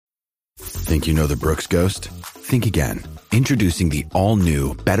Think you know the Brooks Ghost? Think again. Introducing the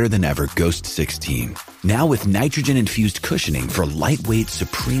all-new, better-than-ever Ghost 16. Now with nitrogen-infused cushioning for lightweight,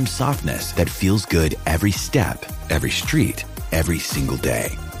 supreme softness that feels good every step, every street, every single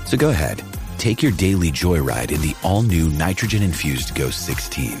day. So go ahead, take your daily joyride in the all-new nitrogen-infused Ghost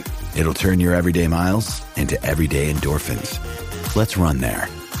 16. It'll turn your everyday miles into everyday endorphins. Let's run there.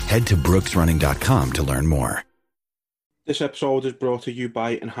 Head to brooksrunning.com to learn more. This episode is brought to you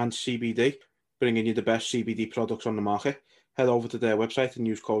by Enhanced CBD, bringing you the best CBD products on the market. Head over to their website and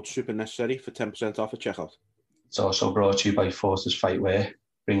use code SUPERNECESSARY for 10% off at checkout. It's also brought to you by Forces Fightwear,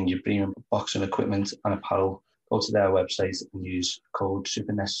 bringing you premium boxing equipment and apparel. Go to their website and use code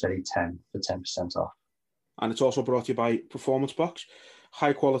SUPERNECESSARY10 for 10% off. And it's also brought to you by Performance Box,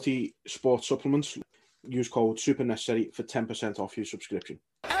 high quality sports supplements. Use code SUPERNECESSARY for 10% off your subscription.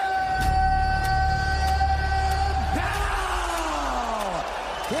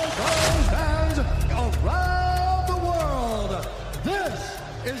 For those fans around the world, this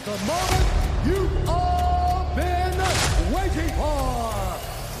is the moment you've all been waiting for.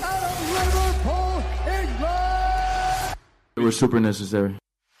 Out of Liverpool, England! It was super necessary.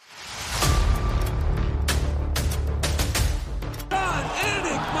 God,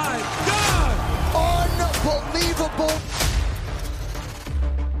 Eric, my God! Unbelievable!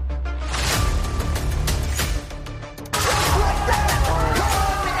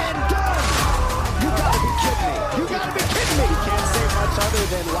 Other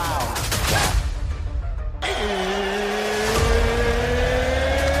than wow.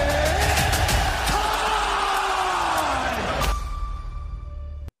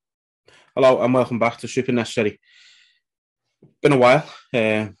 Hello and welcome back to Super Necessary. Been a while.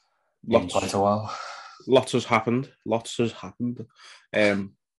 Quite a while. Lots has happened.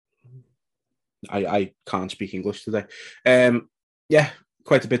 I can't speak English today. Yeah,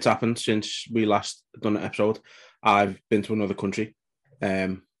 quite a bit's happened since we last done an episode. I've been to another country.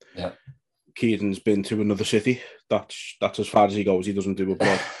 Kieran's been to another city. That's as far as he goes. He doesn't do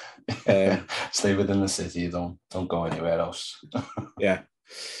abroad. Stay within the city. Don't go anywhere else. Yeah.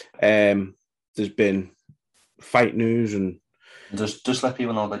 There's been fight news and just let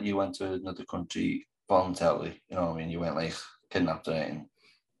people know that you went to another country voluntarily. You know what I mean? You weren't like kidnapped or anything.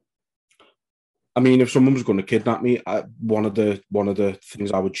 I mean, if someone was going to kidnap me, one of the things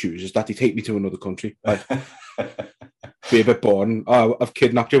I would choose is that they take me to another country. Like, be a bit boring. Oh, I've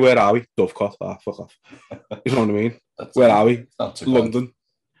kidnapped you. Where are we? Dovecote. Ah, fuck off. You know what I mean? Where are we? London.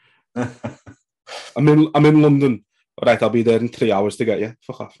 I'm in London. All right, I'll be there in 3 hours to get you.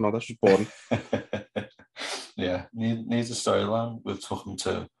 Fuck off. No, that's just boring. Yeah, needs a storyline. We've took him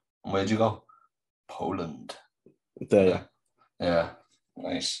to. Where'd you go? Poland. There. Yeah.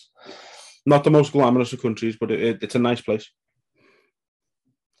 Nice. Not the most glamorous of countries, but it's a nice place.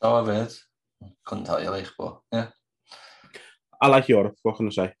 Oh, I've heard. Couldn't tell you, but yeah. I like Europe. What can I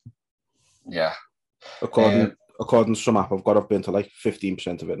say? Yeah. According to some app, I've been to like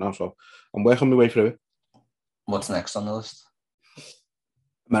 15% of it now, so I'm working my way through it. What's next on the list?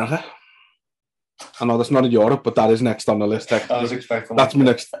 America. I know that's not in Europe, but that is next on the list. I was expecting that's my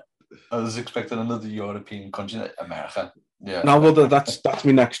next. I was expecting another European country, like America. Yeah. No, well, that's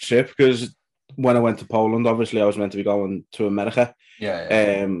my next trip, because when I went to Poland, obviously I was meant to be going to America.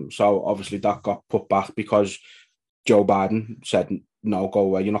 Yeah. So obviously that got put back because Joe Biden said, "No, go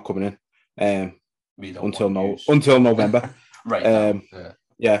away. You're not coming in until November." Right.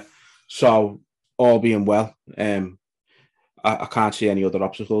 Yeah. So all being well, I can't see any other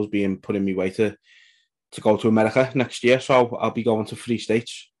obstacles being put in my way to go to America next year. So I'll be going to 3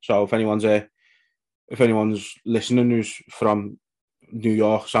 states. So if anyone's listening who's from New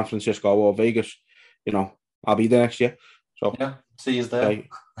York, San Francisco, or Vegas, I'll be there next year. So yeah, see you there.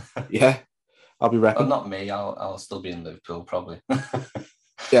 Yeah, I'll be repping. Well, not me. I'll still be in Liverpool probably.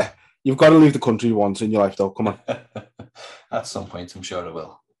 Yeah, you've got to leave the country once in your life, though. Come on. At some point, I'm sure I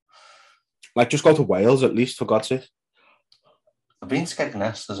will. Like, just go to Wales at least, for God's sake. I've been to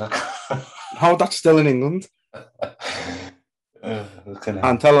Skegness. How? That's still in England.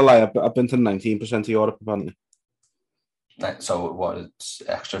 And tell a lie, I've been to 19% of Europe, apparently. So what, it's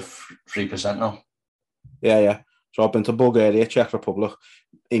extra 3% now? Yeah. So I've been to Bulgaria, Czech Republic,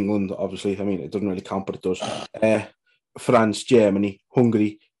 England, obviously. I mean, it doesn't really count, but it does. France, Germany,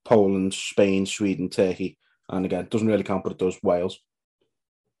 Hungary, Poland, Spain, Sweden, Turkey. And again, it doesn't really count, but it does. Wales.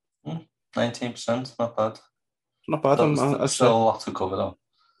 19%, not bad. Not bad. That's still a lot to cover, though.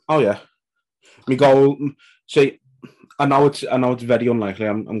 Oh, yeah. My goal... See, I know it's very unlikely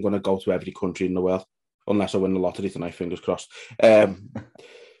I'm going to go to every country in the world, unless I win the lottery tonight, fingers crossed. But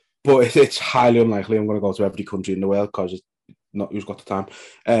it's highly unlikely I'm going to go to every country in the world, because it's not who's got the time.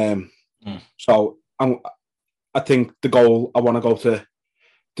 So I think the goal, I want to go to,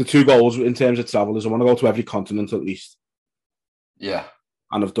 the 2 goals in terms of travel is I want to go to every continent at least. Yeah.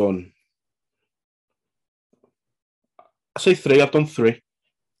 And I've done, I say 3, I've done 3.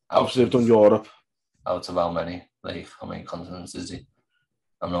 Obviously, I've done Europe. Out of how many? Like, how many continents is he?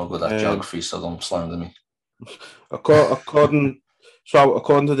 I'm not good at geography, so don't slander me. According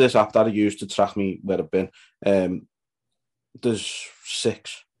to this app that I use to track me where I've been, there's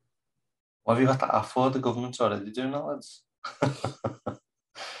 6. What have you got that app for? The government's already doing that, lads.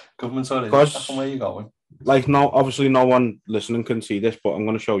 Government's already tracking where you're going. Like, no, obviously no one listening can see this, but I'm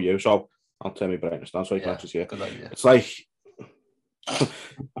going to show you. So I'll turn my brightness down so you can actually see it. Good idea. It's like,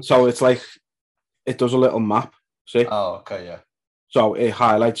 so it's like, it does a little map, see? Oh, okay, yeah. So it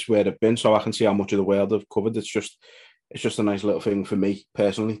highlights where I've been, so I can see how much of the world I've covered. It's just a nice little thing for me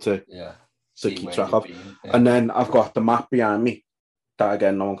personally to keep track of. Yeah. And then I've got the map behind me that,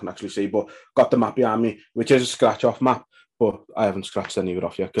 again, no one can actually see, but got the map behind me, which is a scratch-off map, but I haven't scratched any of it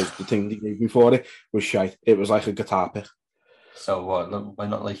off yet because the thing they gave me for it was shite. It was like a guitar pick. So what? Why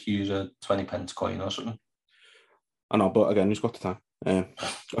not like use a 20p coin or something? I know, but again, who's got the time? Got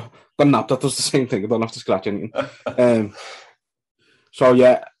an app that does the same thing. I don't have to scratch anything. So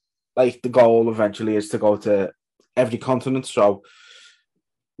yeah, like the goal eventually is to go to every continent. So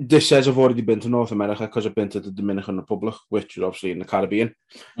this says I've already been to North America because I've been to the Dominican Republic, which is obviously in the Caribbean.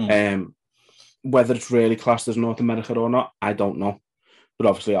 Whether it's really classed as North America or not, I don't know. But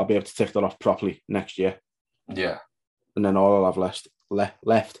obviously I'll be able to tick that off properly next year. Yeah. And then all I'll have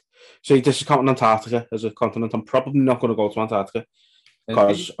left. See, this is counting Antarctica as a continent. I'm probably not going to go to Antarctica.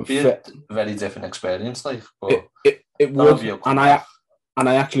 Because it'd be a very different experience, like. But it would, and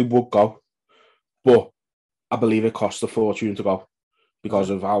I actually would go, but I believe it costs a fortune to go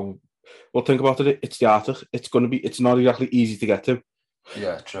because of how. Well, think about it. It's the Arctic. It's not exactly easy to get to.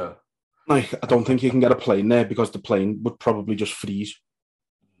 Yeah, true. Like, I don't think you can get a plane there because the plane would probably just freeze.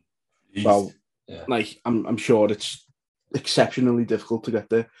 So, yeah. Like, I'm sure it's exceptionally difficult to get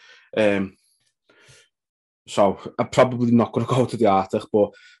there. So I'm probably not going to go to the Arctic, but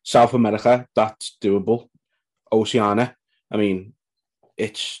South America, that's doable. Oceania, I mean,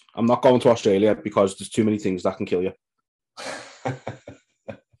 I'm not going to Australia because there's too many things that can kill you.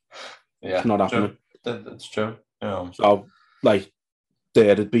 Yeah, it's not happening. That's true. Yeah. So, like,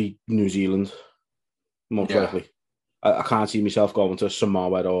 there it'd be New Zealand, most likely. I can't see myself going to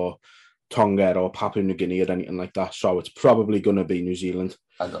Samoa or Tonga or Papua New Guinea or anything like that. So it's probably going to be New Zealand.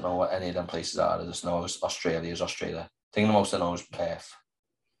 I don't know what any of them places are. I just know Australia is Australia. I think the most I know is Perth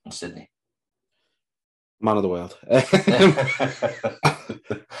and Sydney. Man of the world.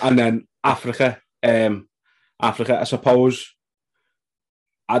 And then Africa. Africa, I suppose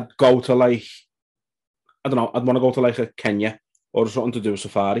I'd go to like, I don't know, I'd want to go to like a Kenya or something to do a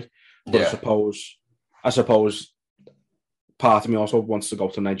safari. But I suppose part of me also wants to go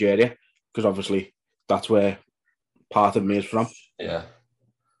to Nigeria because obviously that's where part of me is from. Yeah.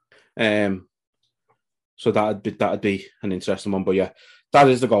 So that'd be an interesting one. But yeah, that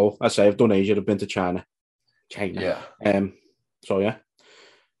is the goal. I say I've done Asia, I've been to China. Yeah. So yeah,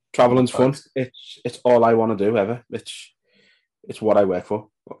 traveling's fun. It's all I want to do ever. It's what I work for.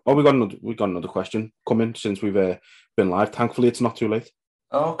 Oh, we got another question coming since we've been live. Thankfully, it's not too late.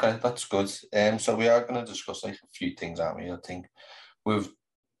 Oh, okay, that's good. So we are going to discuss like a few things, aren't we? I think we're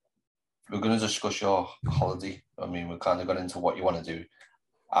going to discuss your holiday. I mean, we kind of got into what you want to do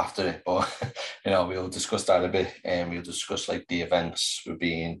after it, but we'll discuss that a bit, and we'll discuss like the events we've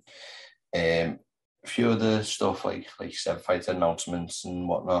been, a few other stuff like said, fight announcements and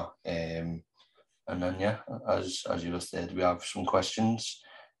whatnot, and then as you just said, we have some questions,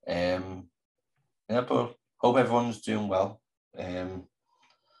 but hope everyone's doing well.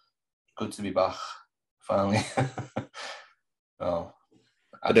 Good to be back finally. We're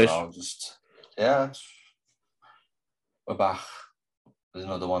back. There's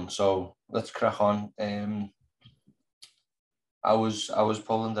another one, so let's crack on. I was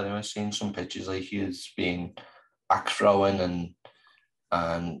Poland anyway, seeing some pictures like he's been axe throwing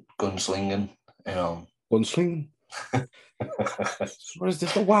and gunslinging. Gunslinging. What is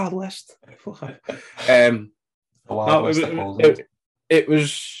this? The Wild West? It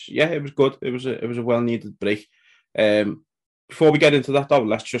was good. It was a well needed break. Before we get into that though,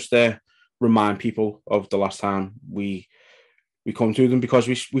 let's just remind people of the last time we come to them, because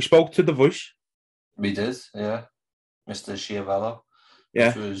we spoke to The Voice. We did, yeah. Mr. Schiavello. Yeah.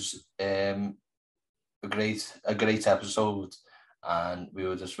 Which was a great episode, and we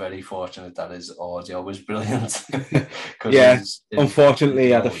were just very fortunate that his audio was brilliant. Unfortunately,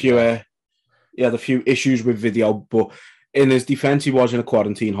 he had a few issues with video, but in his defence, he was in a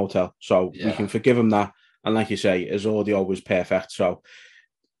quarantine hotel, so we Yeah. can forgive him that. And like you say, his audio was perfect, so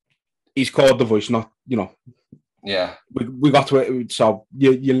he's called the voice. Not Yeah, we got to it. So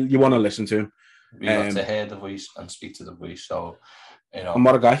you want to listen to him. we got to hear the voice and speak to the voice. So And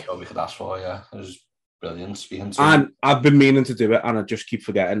what a guy! that's all we could ask for. Yeah, it was brilliant speaking to And him. I've been meaning to do it, and I just keep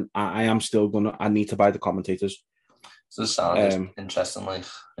forgetting. I am still gonna. I need to buy the commentators. So this sounded interesting, like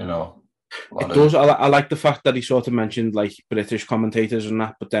It does. I like the fact that he sort of mentioned like British commentators and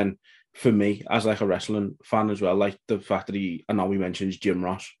that, but then for me, as like a wrestling fan as well, like the fact that he mentions Jim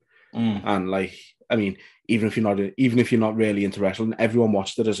Ross, and like, I mean, even if you're not really into wrestling, everyone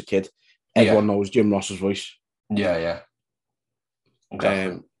watched it as a kid. Everyone knows Jim Ross's voice. Yeah.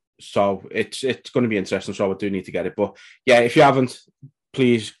 Exactly. So it's going to be interesting. So I do need to get it, but yeah, if you haven't,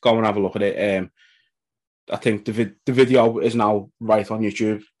 please go and have a look at it. I think the video is now right on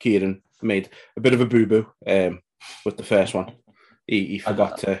YouTube. Kieran made a bit of a boo-boo with the first one. He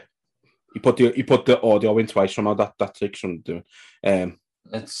forgot to he put the audio in twice. Somehow that takes some doing.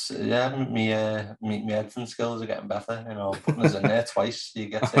 It's me editing skills are getting better. Putting us in there twice, you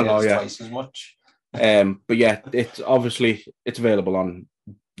get to hear twice as much. But yeah, it's available on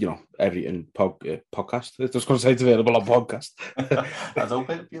every podcast. I was going to say it's available on podcast. I hope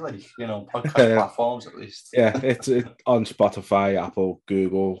it'd be like podcast platforms at least. Yeah, it's on Spotify, Apple,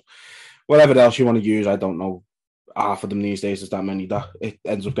 Google, whatever else you want to use. I don't know. Half of them these days, there's that many that it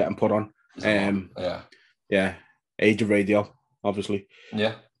ends up getting put on. Yeah. Age of Radio, obviously.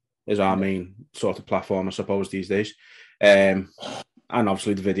 Yeah. Is our main sort of platform, I suppose, these days. And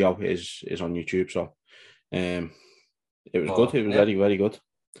obviously the video is on YouTube. So it was good. It was very, very good.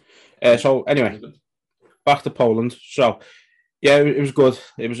 So anyway, back to Poland. So yeah, it was good.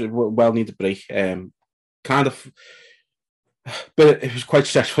 It was a well-needed break. But it was quite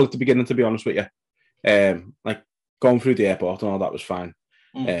stressful at the beginning, to be honest with you. Like going through the airport and all that was fine.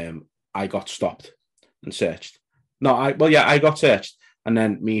 I got stopped and searched. I got searched, and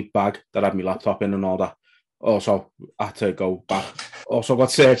then me bag that had my laptop in and all that also had to go back. Also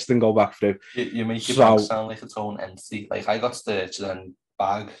got searched and go back through. You make your bag sound like its own entity. Like I got searched and then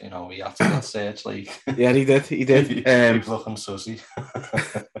bag, we had to get searched. Like yeah, he did. He's looking sussy.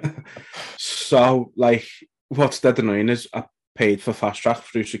 So like, what's dead annoying is I paid for fast track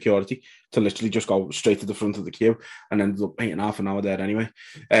through security to literally just go straight to the front of the queue and ended up paying half an hour there anyway.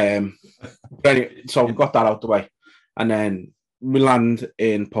 But anyway, so we got that out the way, and then we land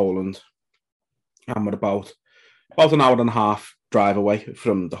in Poland, and we're about an hour and a half drive away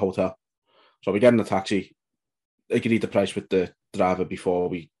from the hotel. So we get in a taxi, agreed the price with the driver before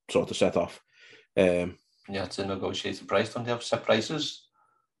we sort of set off. To negotiate the price. Don't you have set prices?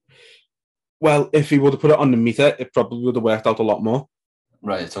 Well, if he would have put it on the meter, it probably would have worked out a lot more.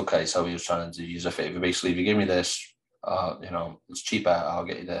 Right, okay. So he was trying to use a favour. Basically, if you give me this, it's cheaper, I'll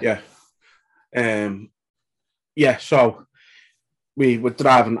get you there. Yeah. So we were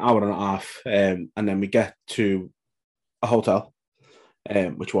driving an hour and a half, and then we get to a hotel,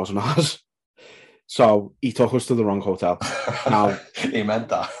 which wasn't ours. So he took us to the wrong hotel. Now he meant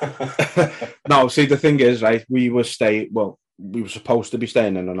that. No, see, the thing is, right, we were supposed to be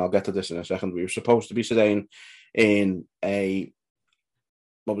staying in, and I'll get to this in a second. We were supposed to be staying in a,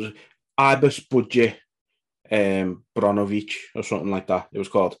 what was it? Ibis Budget Bronovich or something like that, it was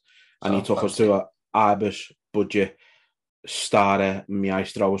called. And he took us to a Ibis Budget Stare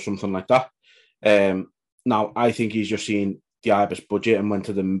Maestro or something like that. Now, I think he's just seen the Ibis Budget and went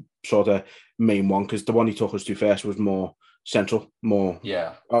to the sort of main one, because the one he took us to first was more central, more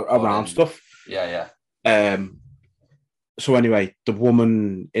around stuff. Yeah. So anyway, the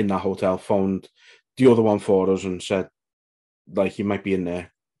woman in that hotel phoned the other one for us and said, like, you might be in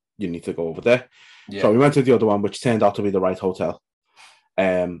there, you need to go over there. Yeah. So we went to the other one, which turned out to be the right hotel.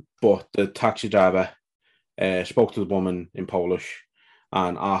 But the taxi driver spoke to the woman in Polish,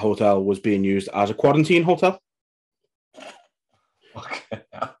 and our hotel was being used as a quarantine hotel. Okay.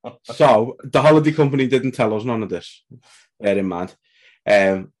 So the holiday company didn't tell us none of this, bear in mind.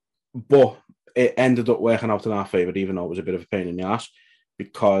 But it ended up working out in our favour, even though it was a bit of a pain in the ass,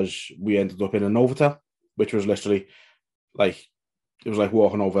 because we ended up in a Novotel, which was literally like, it was like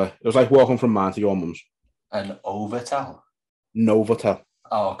walking from mine to your mum's. An Overtel? Novotel.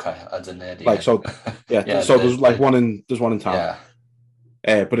 Oh, okay. I didn't know. Like, so, yeah. So there's one in town.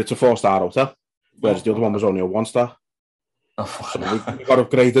 Yeah. But it's a 4-star hotel, whereas the other one was only a 1-star. So we got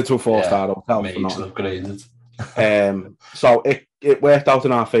upgraded to a 4-star hotel. Upgraded. So it worked out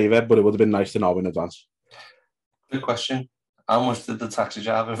in our favour, but it would have been nice to know in advance. Good question. How much did the taxi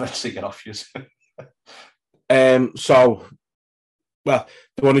driver eventually get off you? So Well,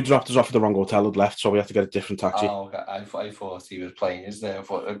 the one who dropped us off at the wrong hotel had left, so we had to get a different taxi. Oh, okay. I thought he was playing. Is there?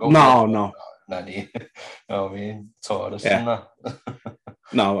 No. Nanny. I mean, tourist Yeah. and that.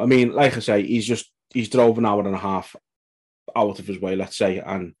 No, I mean, like I say, he's drove an hour and a half out of his way, let's say,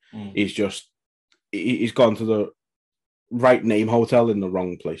 and he's gone to the right name hotel in the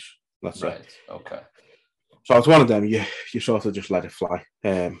wrong place. Let's say. Right. Okay. So it's one of them. You sort of just let it fly.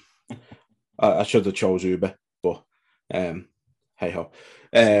 I should have chose Uber, but hey ho.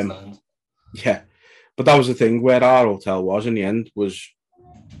 Yeah, but that was the thing. Where our hotel was in the end was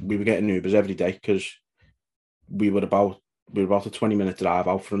we were getting Ubers every day because we were about a 20-minute drive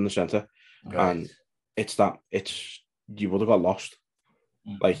out from the centre, and you would have got lost,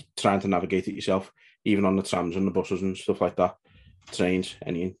 like trying to navigate it yourself, even on the trams and the buses and stuff like that, trains,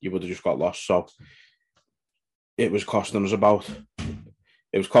 and you would have just got lost. So it was costing us about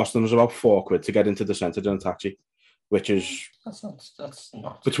 £4 to get into the centre in a taxi, which is that's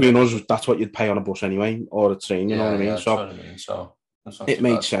not between us. That's what you'd pay on a bus anyway, or a train. You know what I mean? Yeah, So that's what I mean. So it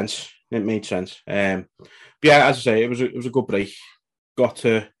made sense. It made sense. But yeah, as I say, it was a good break. Got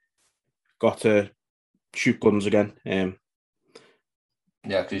to shoot guns again. Yeah,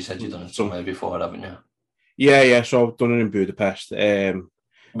 because you said you've done it somewhere before, haven't you? Yeah. So I've done it in Budapest.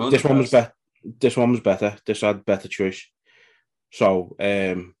 This one was better. This one was better. This had better choice. So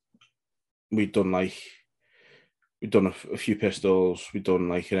we'd done a few pistols. We'd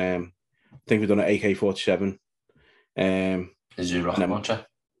done I think we'd done an AK-47. Is it rocket launcher?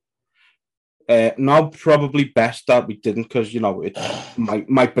 No, probably best that we didn't because it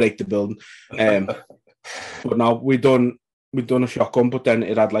might break the building. But no, we done a shotgun, but then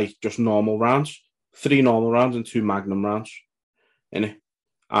it had just normal rounds, 3 normal rounds and 2 Magnum rounds in it.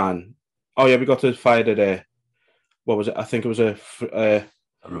 And we got to fire at what was it? I think it was a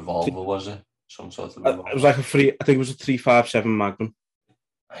revolver, was it? Some sort of revolver. It was I think it was a 3.57 Magnum.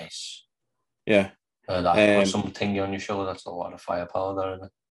 Nice. Yeah. That something on your shoulder, that's a lot of firepower there, isn't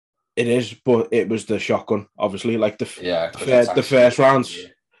it? It is, but it was the shotgun, obviously. The first rounds,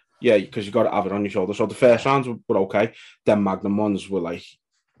 because you got to have it on your shoulder. So the first rounds were okay. Then Magnum ones were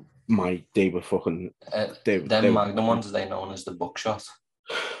they were fucking. Magnum ones, are they known as the buckshot?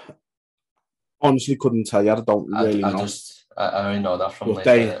 Honestly, couldn't tell you. I don't really know. I only know that from a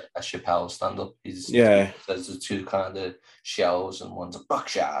Chappelle stand-up. There's the 2 kind of shells and one's a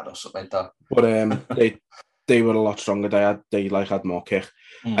buckshot or something like that. But they were a lot stronger. They had more kick.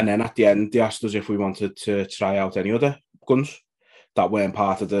 And then at the end, they asked us if we wanted to try out any other guns that weren't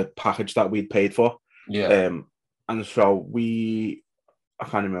part of the package that we'd paid for. Yeah. And so I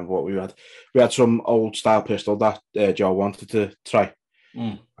can't remember what we had. We had some old style pistol that Joe wanted to try.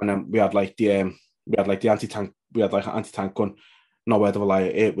 And then we had the anti-tank. We had an anti-tank gun. No word of a lie.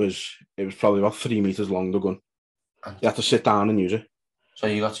 It was probably about 3 meters long, the gun. You had to sit down and use it. So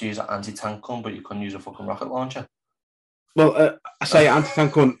you got to use an anti-tank gun, but you couldn't use a fucking rocket launcher? Well, I say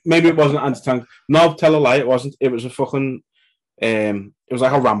anti-tank gun. Maybe it wasn't anti-tank. No, tell a lie, it wasn't. It was a fucking... it was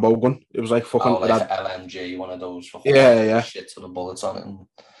like a Rambo gun. It was like fucking... an LMG, one of those fucking... Yeah. Shit to the bullets on it.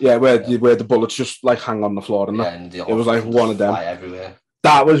 And, where the bullets just hang on the floor and that. And it was like one of them. Fly everywhere.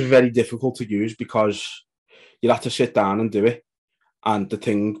 That was very difficult to use because you'd have to sit down and do it. And the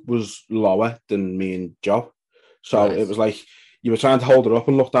thing was lower than me and Joe. So It was like you were trying to hold it up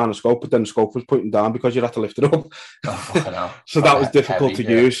and look down the scope, but then the scope was pointing down because you had to lift it up. So that was difficult to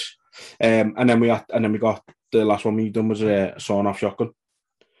use. And then we got the last one we done was a sawn-off shotgun.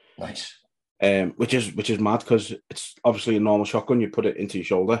 Nice. Which is mad because it's obviously a normal shotgun. You put it into your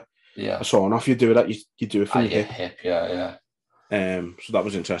shoulder. Yeah. A sawn-off, you do it. You do it from your hip. Yeah. So that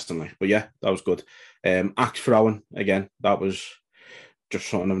was interesting. But yeah, that was good. Axe throwing again. That was just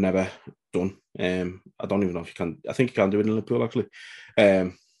something I've never done. I don't even know if you can. I think you can do it in Liverpool actually.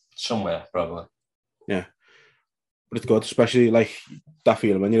 Somewhere probably. Yeah, but it's good, especially that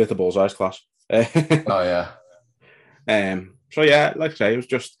feeling when you're at the bullseye class. Oh yeah. So yeah, like I say,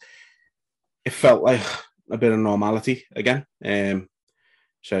 it felt like a bit of normality again.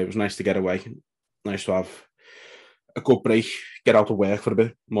 So it was nice to get away. Nice to have a good break, get out of work for a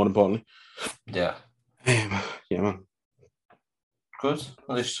bit, more importantly. Yeah. Yeah, man. Good.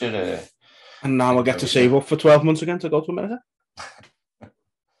 At least you're... And now I get to save up for 12 months again to go to America.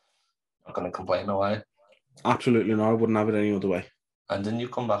 Not going to complain, no way. Absolutely not. I wouldn't have it any other way. And didn't you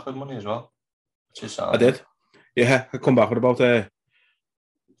come back with money as well? I did. Yeah, I come back with about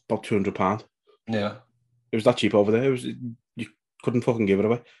 £200. Yeah. It was that cheap over there. You couldn't fucking give it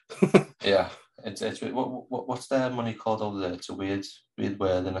away. Yeah. It's what's their money called over there? It's a weird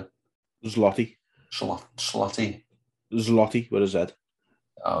word, isn't it? Zloty. Zloty. Zloty with a Z.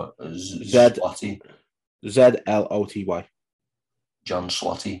 Oh, Zloty. ZLOTY. John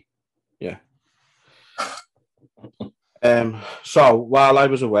Slotty. Yeah. So while I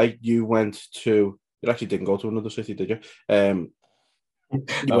was away, you actually didn't go to another city, did you?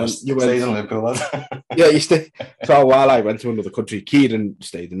 You stayed in Liverpool. Yeah, you stayed. So while I went to another country, Kieran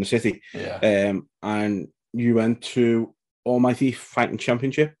stayed in the city. Yeah. And you went to Almighty Fighting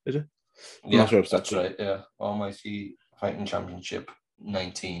Championship, is it? Yeah, that's right. Yeah, Almighty Fighting Championship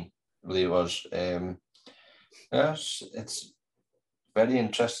 19, I believe it was. Yes, it's very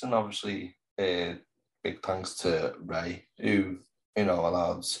interesting. Obviously, big thanks to Ray, who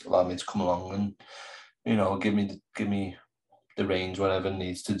allowed me to come along and give me the reins, whatever it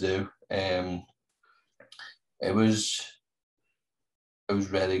needs to do. It was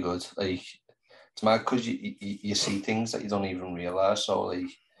really good. Like, it's mad because you see things that you don't even realize. So, like,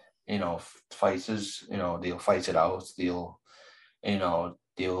 fighters, they'll fight it out. They'll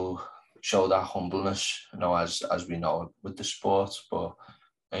show that humbleness, as we know with the sport. But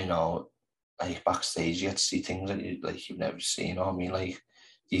like backstage, you get to see things that you've never seen. You know what I mean? Like,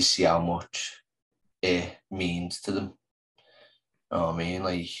 you see how much it means to them. You know what I mean?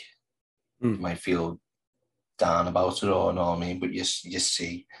 Like, you might feel down about it, or you know what I mean, but you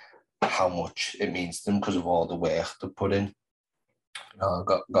see how much it means to them because of all the work they put in. I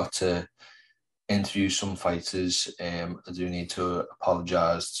got to interview some fighters. I do need to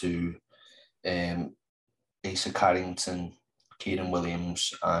apologise to Asa Carrington, Kieran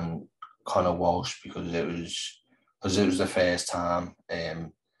Williams, and Connor Walsh because it was the first time.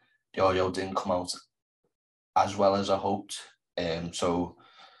 The audio didn't come out as well as I hoped. So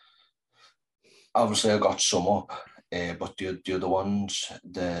obviously I got some up, but the other ones,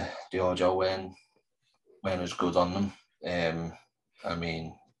 the audio weren't as good on them. I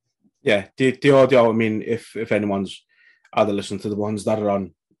mean, yeah, the audio. I mean, if anyone's either listening to the ones that are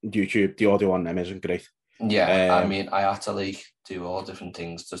on YouTube, the audio on them isn't great. Yeah, I mean, I had to like do all different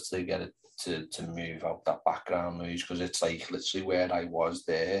things just to get it to move out that background noise, because it's like literally where I was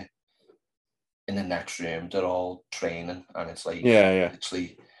there in the next room. They're all training, and it's like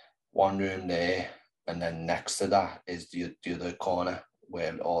literally one room there, and then next to that is the other corner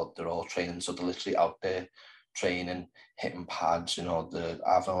where they're all training. So they're literally out there training, hitting pads, they're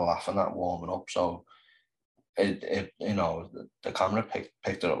having a laugh and that, warming up. So it the camera picked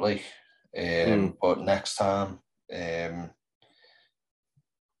it up like. But next time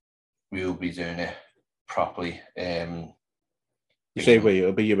we'll be doing it properly. You say where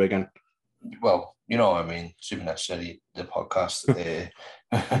it'll be you again? Well, you know what I mean. Super Necessary, the podcast.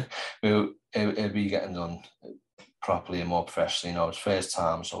 It'll be getting done properly and more professionally. It's first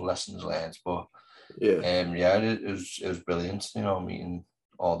time, so lessons learned. But it was brilliant. Meeting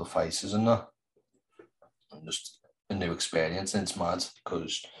all the fighters and that, and just a new experience. And it's mad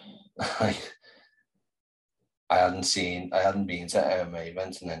because I hadn't been to MMA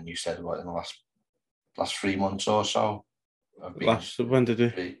events, and then you said what in the last 3 months or so. When did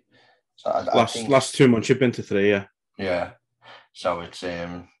you? So last 2 months you've been to 3, yeah. Yeah. So it's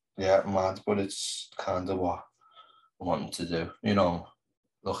mad, but it's kind of what I'm wanting to do.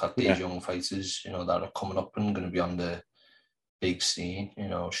 Look at these young fighters, that are coming up and going to be on the big scene,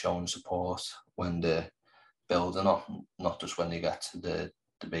 showing support when they're building up, not just when they get to the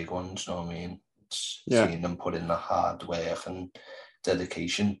big ones, you know what I mean? It's seeing them put in the hard work and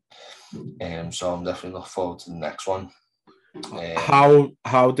dedication. So I'm definitely looking forward to the next one.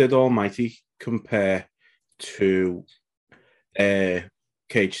 How did Almighty compare to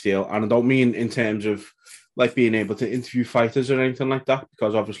Cage Steel? And I don't mean in terms of like being able to interview fighters or anything like that,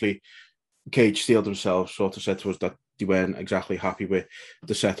 because obviously Cage Steel themselves sort of said to us that they weren't exactly happy with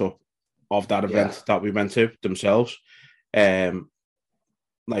the setup of that event that we went to themselves.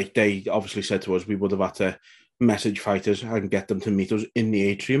 Like they obviously said to us, we would have had to message fighters and get them to meet us in the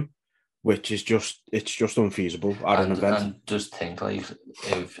atrium, which is just unfeasible at an event. And just think, like,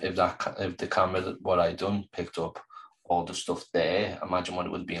 if the camera, what I done, picked up all the stuff there, imagine what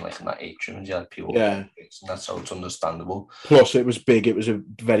it would be like in that atrium, and you had people. Yeah, and that's so it's understandable. Plus, it was big. It was a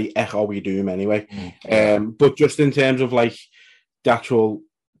very echoey doom anyway. But just in terms of like the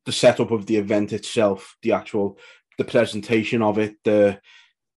setup of the event itself, the presentation of it,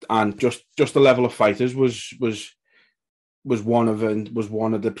 and just the level of fighters was one of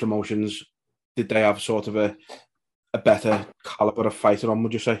the promotions. Did they have sort of a better caliber of fighter on,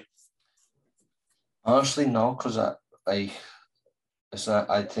 would you say? Honestly, no, because I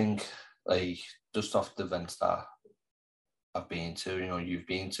think like just off the events that I've been to, you've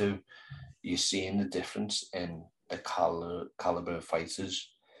been to, you're seeing the difference in the caliber of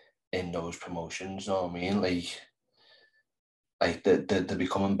fighters in those promotions. You know what I mean? Like they're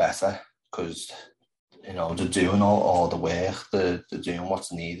becoming better because you know, they're doing all the work, they're doing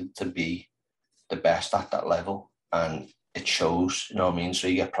what's needed to be the best at that level, and it shows, you know what I mean? So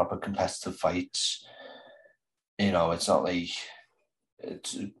you get proper competitive fights. You know, it's not like,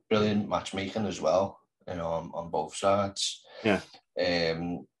 it's brilliant matchmaking as well, you know, on both sides. Yeah.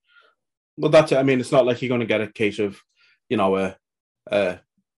 Well, that's it. I mean, it's not like you're going to get a case of, you know, a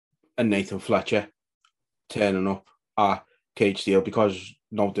Nathan Fletcher turning up at Cage Steel, because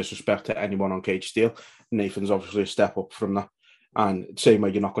no disrespect to anyone on Cage Steel, Nathan's obviously a step up from that. And same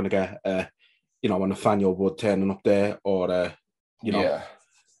way, you're not going to get, you know, a Nathaniel Wood turning up there, or, you know,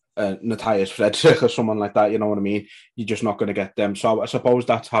 Matthias Frederick or someone like that, you know what I mean? You're just not going to get them. So I suppose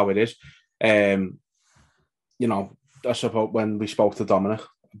that's how it is. You know, I suppose when we spoke to Dominic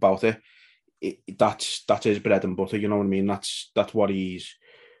about it, that's his bread and butter, you know what I mean? That's what he's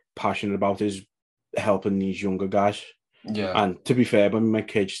passionate about, is helping these younger guys. Yeah. And to be fair, when we made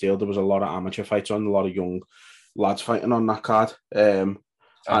Cage Steel, there was a lot of amateur fights on, a lot of young lads fighting on that card. And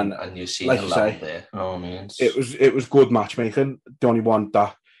you see, like you say, there, you know what I mean? It was good matchmaking. The only one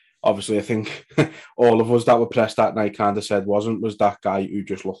that obviously I think all of us that were pressed that night kind of said was that guy who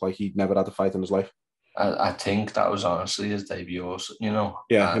just looked like he'd never had a fight in his life. I think that was honestly his debut, you know.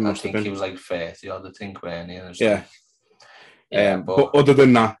 Yeah, I think he was like 30 odd, I think, when he was yeah. Like, yeah, but other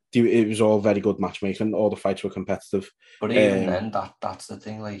than that, it was all very good matchmaking. All the fights were competitive. But even then, that's the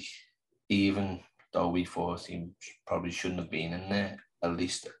thing. Like, even though we thought he probably shouldn't have been in there, at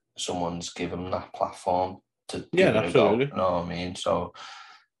least someone's given him that platform to give it a go. You know what I mean? So,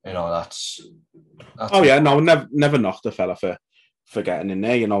 you know, that's oh yeah, no, never knocked the fella for getting in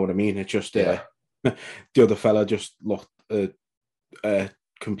there. You know what I mean? It's just the other fella just looked a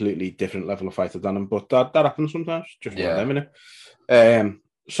completely different level of fighter than him. But that happens sometimes. Just one of them, innit?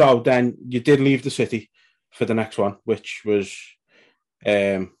 So then you did leave the city for the next one, which was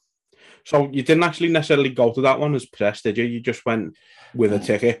so you didn't actually necessarily go to that one as press, did you? You just went with a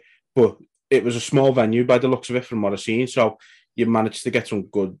ticket, but it was a small venue by the looks of it, from what I've seen. So you managed to get some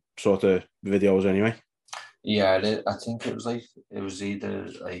good sort of videos anyway. Yeah, I think it was either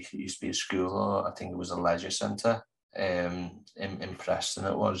like, it used to be a school, or I think it was a leisure centre in Preston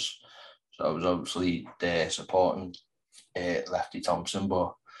it was. So I was obviously there supporting Lefty Thompson,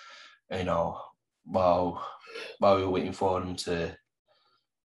 but, you know, while we were waiting for him to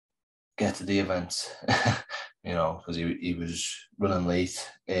get to the event, you know, because he was running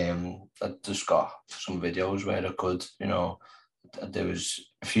late, I just got some videos where I could, you know, there was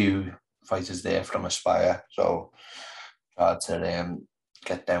a few fighters there from Aspire, so I had to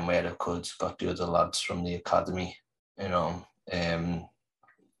get them where I could, got the other lads from the academy, you know.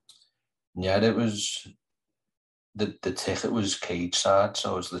 Yeah, it was, the ticket was cage side,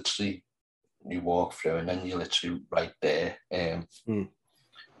 so it was literally, you walk through and then you're literally right there. But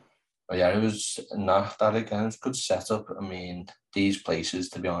yeah, it was that again, it was a good setup. I mean, these places,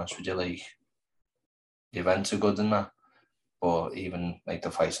 to be honest with you, like, the events are good in that, but even like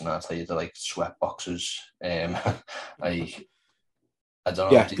the fights and that, I tell you, they're like sweat boxes. Like, I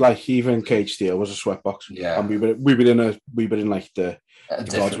don't know. Yeah, like even Cage Steel was a sweat box. Yeah, and we were in like the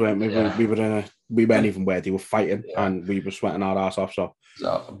gods, weren't we? Yeah. We weren't even where they were fighting, and we were sweating our ass off. So,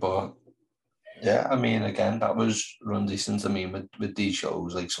 but yeah, I mean, again, that was run decent. I mean, with these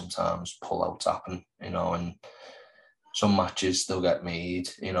shows, like, sometimes pull-outs happen, you know, and some matches still get made,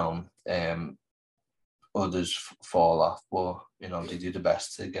 you know. Others fall off, but, you know, they do the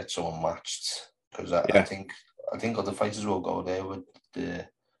best to get someone matched, because I think other fighters will go there with the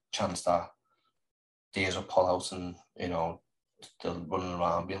chance that there's a pull-out, and, you know, they're running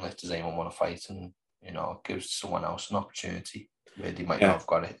around being like, does anyone want to fight? And, you know, it gives someone else an opportunity where they might not have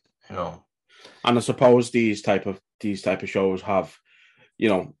got it, you know. And I suppose these type of shows have, you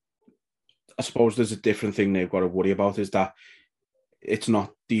know, I suppose there's a different thing they've got to worry about, is that it's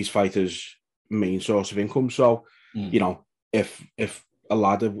not these fighters' main source of income. So, you know, if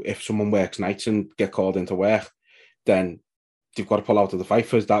someone works nights and get called into work, then they've got to pull out of the fight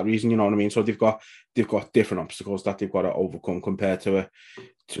for that reason, you know what I mean? So they've got different obstacles that they've got to overcome compared to a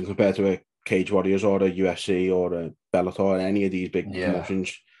Cage Warriors or a UFC or a Bellator or any of these big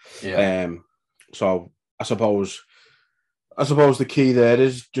promotions. So I suppose the key there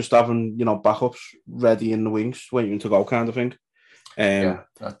is just having, you know, backups ready in the wings, waiting to go, kind of thing.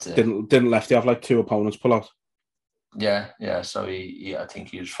 That's it. Didn't Lefty have like two opponents pull out? Yeah. So he I think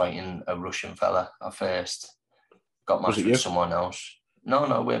he was fighting a Russian fella at first. Got matched with someone else.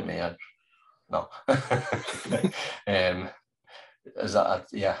 No, with me. No. It was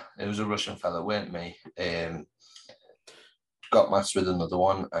a Russian fella, weren't me. Got matched with another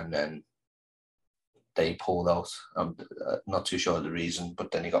one, and then they pulled out. I'm not too sure of the reason,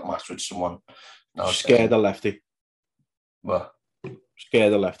 but then he got matched with someone. Now Scared of lefty. What?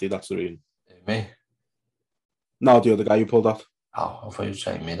 Scared of lefty, that's the reason. Me? No, the other guy you pulled out. Oh, I thought you were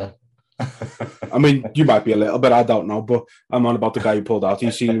saying me then. I mean, you might be a little bit, I don't know, but I'm on about the guy who pulled out. He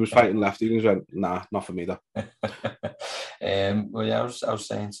seen he was fighting lefty and he went, nah, not for me though. Well, yeah, I was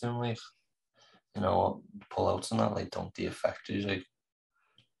saying to him, like, you know, pull-outs and that, like, don't they affect you? Like,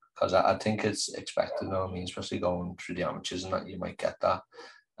 because I think it's expected, you know what I mean, especially going through the amateurs and that, you might get that.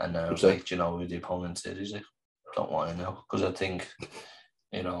 And I was like, do you know who the opponent is? He's like, don't want to know. Because I think,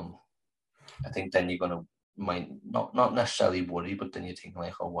 you know, then you're going to, might not necessarily worry, but then you think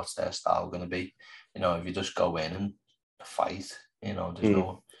like, oh, what's their style going to be? You know, if you just go in and fight, you know, there's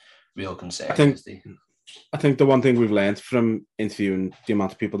no real concern. I think the one thing we've learned from interviewing the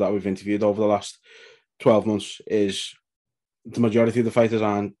amount of people that we've interviewed over the last 12 months is the majority of the fighters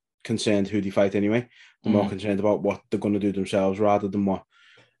aren't concerned who they fight anyway. They're more concerned about what they're going to do themselves rather than what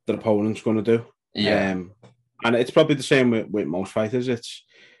their opponent's going to do. Yeah. And it's probably the same with most fighters. It's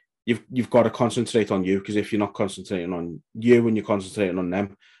you've got to concentrate on you, because if you're not concentrating on you and you're concentrating on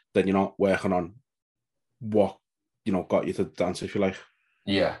them, then you're not working on what, you know, got you to dance, if you like.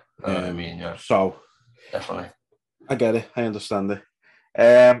 Yeah, I mean, yeah. So definitely, I get it. I understand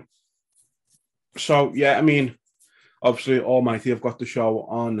it. So yeah, I mean, obviously, Almighty have got the show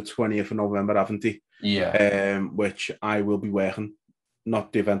on the 20th of November, haven't they? Yeah. Which I will be working.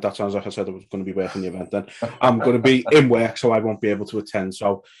 Not the event. That sounds like I said I was going to be working the event. Then I'm going to be in work, so I won't be able to attend.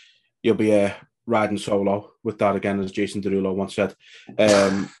 So you'll be riding solo with that again, as Jason Derulo once said.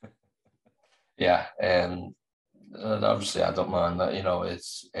 Yeah. Obviously, I don't mind that. You know, it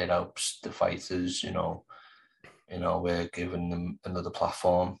helps the fighters. You know, we're giving them another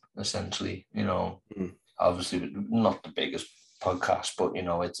platform, essentially. You know, obviously not the biggest podcast, but you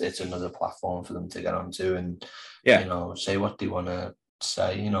know, it's another platform for them to get onto and you know, say what they want to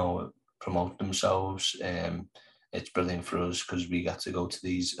say. You know, promote themselves. It's brilliant for us because we get to go to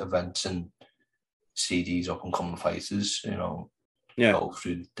these events and see these up and coming fighters. You know, go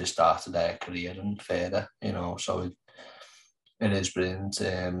through the start of their career and further. You know, so it is brilliant.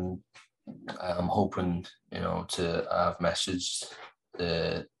 I'm hoping, you know, to have messaged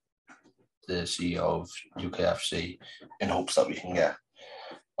the CEO of UKFC in hopes that we can get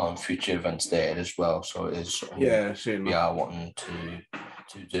on future events there as well. So it is we are wanting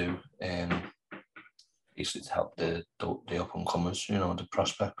to do basically to help the up and comers, you know, the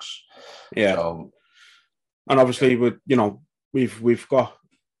prospects. Yeah. So, and obviously we've got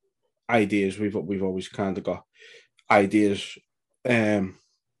ideas. We've always kind of got ideas.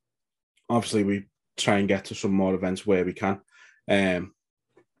 Obviously we try and get to some more events where we can.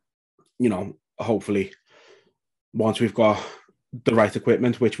 You know, hopefully once we've got the right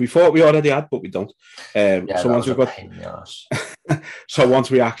equipment, which we thought we already had, but we don't. So once we've got, so once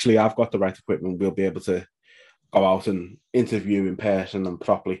we actually have got the right equipment, we'll be able to go out and interview in person and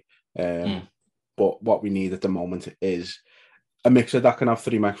properly. But what we need at the moment is a mixer that can have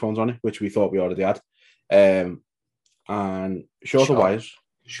 3 microphones on it, which we thought we already had, and shorter wires.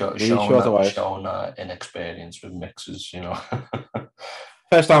 Showing our inexperience with mixers, you know.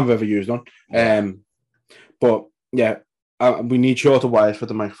 First time I've ever used one. But yeah, we need shorter wires for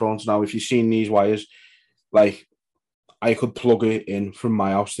the microphones. Now, if you've seen these wires, like I could plug it in from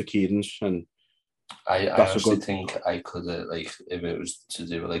my house to Keaton's, and I honestly think I could, like, if it was to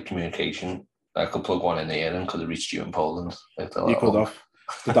do with like communication, I could plug one in here and could have reached you in Poland. You could have.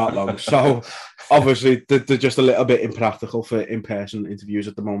 For that long. So obviously they're just a little bit impractical for in-person interviews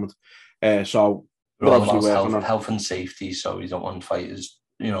at the moment. So we're all about health and safety, so we don't want fighters,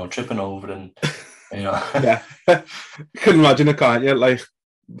 you know, tripping over and, you know. Yeah. You can imagine it, can't you? Like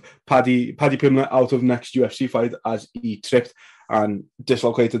Paddy Pimblett out of next UFC fight as he tripped and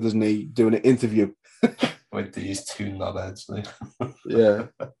dislocated his knee doing an interview. With these 2 knobheads.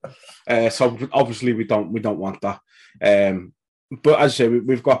 Yeah. So obviously we don't want that. But as I say,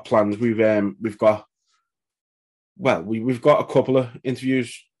 we've got plans. We've got a couple of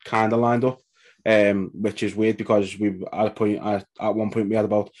interviews kind of lined up, which is weird because at one point we had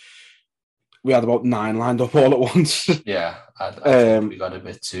about 9 lined up all at once. Yeah, I think we got a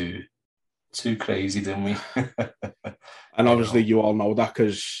bit too crazy, didn't we? And obviously you all know that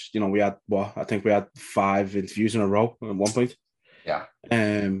because, you know, we had 5 interviews in a row at one point. Yeah.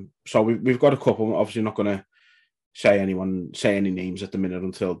 So we've got a couple. Obviously not going to say any names at the minute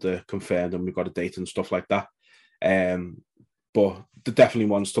until they're confirmed and we've got a date and stuff like that. But they're definitely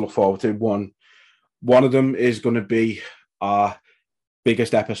ones to look forward to. One of them is going to be our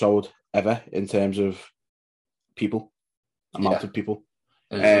biggest episode ever in terms of amount of people.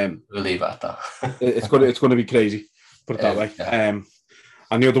 We'll leave it at that. it's going to be crazy, put it that way. Yeah.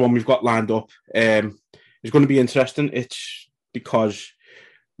 And the other one we've got lined up is going to be interesting. It's because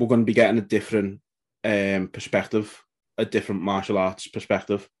we're going to be getting a different perspective, a different martial arts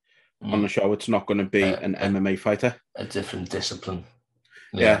perspective on the show. It's not going to be an MMA fighter, a different discipline.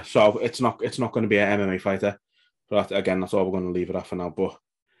 Yeah, so it's not going to be an MMA fighter. So that's all we're going to leave it at for now. But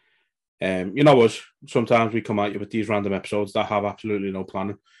you know us, sometimes we come at you with these random episodes that have absolutely no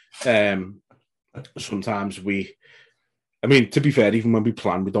planning. Sometimes to be fair, even when we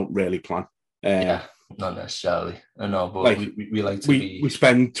plan, we don't really plan. Not necessarily. I know, but we like to we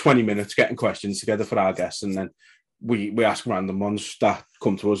spend 20 minutes getting questions together for our guests, and then we ask random ones that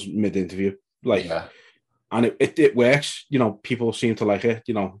come to us mid-interview. And it works. You know, people seem to like it.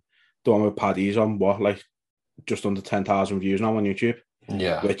 You know, the one with Paddy's on just under 10,000 views now on YouTube.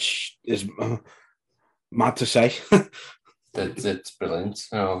 Yeah, which is mad to say. It's brilliant.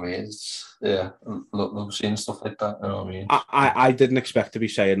 You know what I mean? Love seeing stuff like that. You know what I mean? I didn't expect to be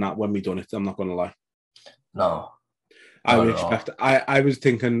saying that when we done it. I'm not going to lie. No. I would expect. I was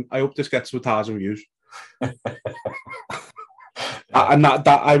thinking, I hope this gets 1,000 views. And that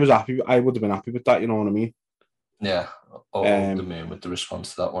I was happy. I would have been happy with that. You know what I mean? Yeah. Over the moon with the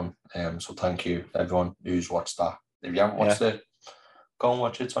response to that one. So thank you everyone who's watched that. If you haven't watched it, go and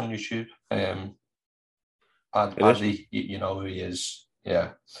watch it. It's on YouTube. Paddy, you know who he is.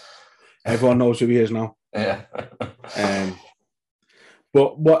 Yeah. Everyone knows who he is now. Yeah.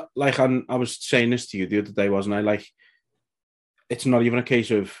 But what, I was saying this to you the other day, wasn't I? It's not even a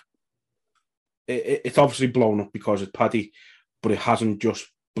case of it's obviously blown up because it's Paddy, but it hasn't just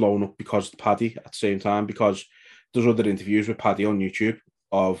blown up because it's Paddy at the same time, because there's other interviews with Paddy on YouTube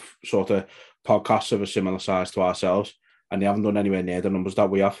of sort of podcasts of a similar size to ourselves, and they haven't done anywhere near the numbers that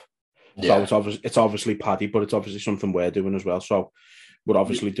we have. Yeah. So it's obviously Paddy, but it's obviously something we're doing as well. So we're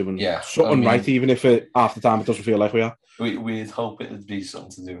obviously doing something right, even if half the time it doesn't feel like we are. We'd hope it would be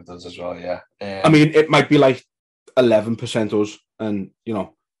something to do with us as well, yeah. It might be 11% us and,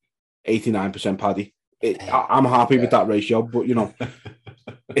 89% Paddy. I'm happy with that ratio, but,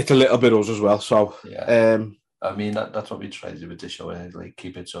 it's a little bit us as well. So, that's what we try to do with the show,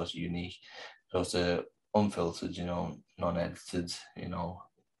 keep it sort of unique, sort of unfiltered, non-edited,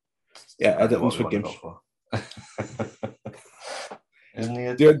 Yeah, editing's for gimps. Isn't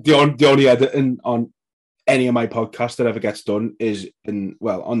he? The only editing on any of my podcasts that ever gets done is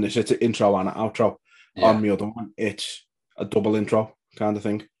on this, it's an intro and an outro. Yeah. On the other one, it's a double intro kind of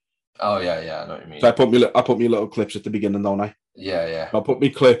thing. Oh yeah, I know what you mean. So I put me little clips at the beginning, don't I? Yeah. I'll put me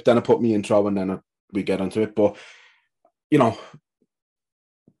clip, then I put me intro, and then we get onto it. But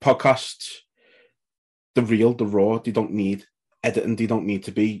podcasts, the raw, they don't need editing. They don't need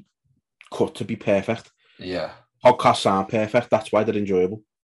to be cut to be perfect. Yeah. Podcasts aren't perfect. That's why they're enjoyable.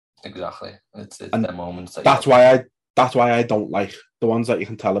 Exactly. It's the moments. That's why I don't like the ones that you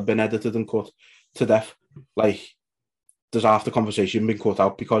can tell have been edited and cut to death. There's half the conversation been cut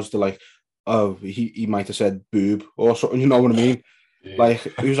out because they're like, oh, he might have said boob or something. You know what I mean? Yeah.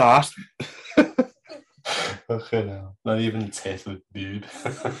 Who's asked? Okay, no, not even tit with boob.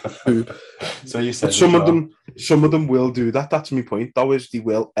 Boob. So you said some of them will do that. That's my point. Though, is they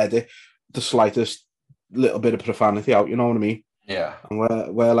will edit the slightest little bit of profanity out. You know what I mean? Yeah. And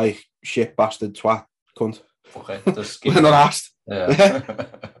we're like shit, bastard, twat, cunt. Okay. We're not asked. Yeah.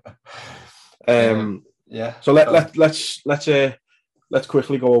 Yeah. So let's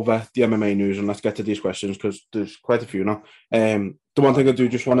quickly go over the MMA news and let's get to these questions because there's quite a few now. The one thing I do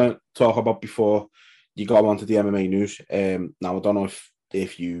just want to talk about before you go on to the MMA news. Now I don't know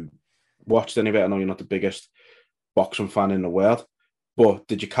if you watched any of it. I know you're not the biggest boxing fan in the world, but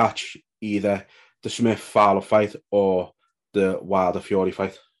did you catch either the Smith Fowler fight or the Wilder Fury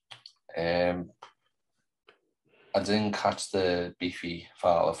fight? I didn't catch the Beefy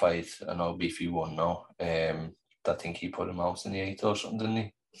Fowler fight. I know Beefy won now. I think he put him out in the 8th or something, didn't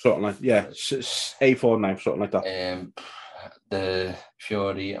he? Something like 8th or 9th, something like that. The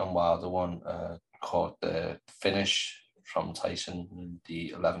Fury and Wilder one caught the finish from Tyson in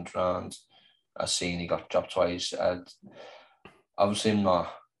the 11th round. I seen he got dropped twice. Obviously, I'm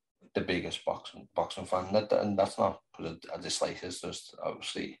not the biggest boxing fan, and that's not because I dislike it. It's just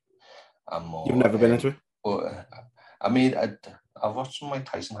obviously I'm more. You've never been into it? But I've watched some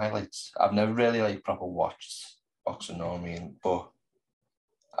Tyson highlights. I've never really proper watched boxing, you know what I mean? But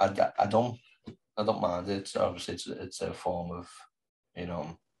I don't mind it. Obviously, it's a form of,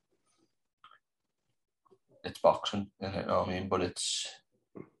 it's boxing, you know what I mean? But it's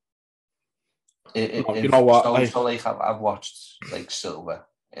you know what? I've watched Silva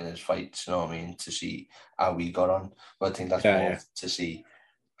in his fights, you know what I mean, to see how we got on. But I think that's more to see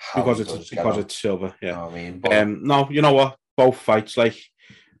because it's silver. Yeah. You know what I mean? But, no, you know what? Both fights, like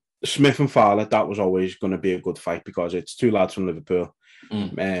Smith and Fowler, that was always going to be a good fight because it's two lads from Liverpool.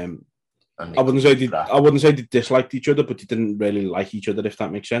 I wouldn't say they disliked each other, but they didn't really like each other, if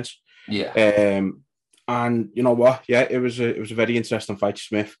that makes sense. Yeah. And you know what? Yeah, it was a very interesting fight.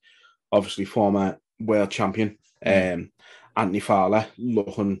 Smith, obviously former world champion, Anthony Fowler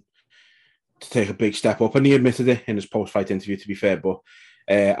looking to take a big step up, and he admitted it in his post-fight interview, to be fair. But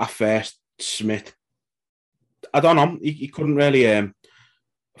at first, Smith, I don't know, he couldn't really.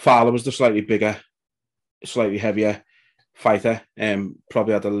 Fowler was the slightly bigger, slightly heavier fighter,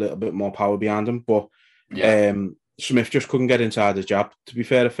 probably had a little bit more power behind him, but Smith just couldn't get inside his jab, to be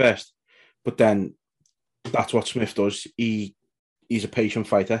fair, at first. But then that's what Smith does. He's a patient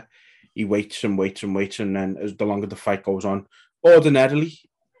fighter. He waits and waits and waits, and then as the longer the fight goes on, ordinarily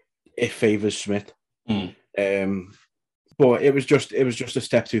it favours Smith. But it was just a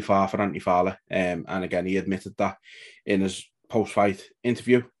step too far for Anthony Fowler. And again, he admitted that in his post-fight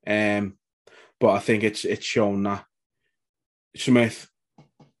interview. But I think it's shown that Smith's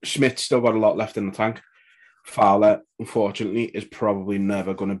still got a lot left in the tank. Fowler, unfortunately, is probably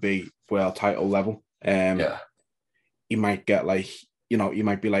never going to be world title level. He might get he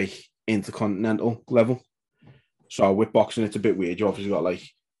might be intercontinental level. So with boxing, it's a bit weird. You obviously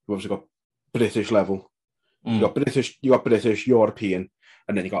got British level. You got British, European,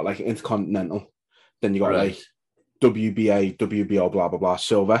 and then you got intercontinental. Then you got WBA, WBO, blah blah blah,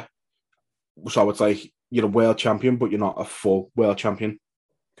 silver. So it's you're a world champion, but you're not a full world champion,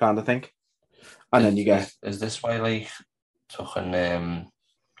 kind of thing. And then you get is this why fucking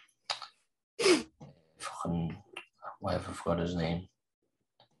whatever, I forgot his name.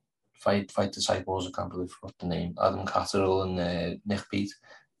 Fight Disciples, I can't believe I forgot the name. Adam Catterall and Nick Pete.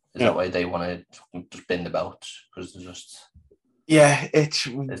 Is that why they want to just bin the belts? Because they're just... Yeah, it's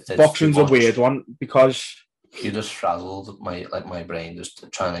boxing's a weird one because... You just frazzled my brain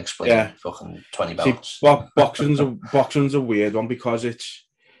just trying to explain fucking 20 belts. See, boxing's a weird one because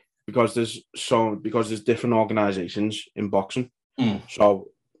there's different organisations in boxing. So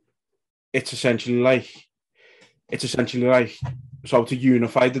it's essentially so to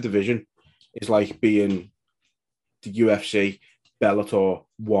unify the division is like being the UFC, Bellator,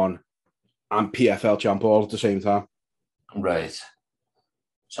 ONE, and PFL champ all at the same time. Right.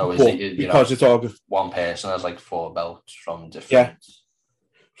 So it's all one person has 4 belts from different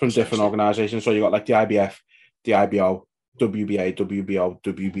organisations. So you got the IBF, the IBO, WBA, WBO,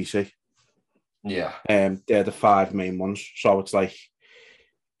 WBC. Yeah. They're the 5 main ones. So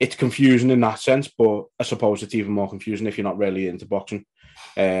it's confusing in that sense, but I suppose it's even more confusing if you're not really into boxing.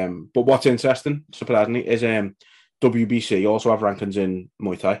 But what's interesting, surprisingly, is WBC also have rankings in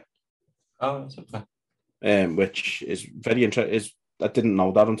Muay Thai. Oh, that's okay. Which is very interesting. I didn't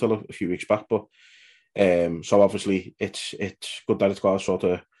know that until a few weeks back, but so obviously it's good that it's got a sort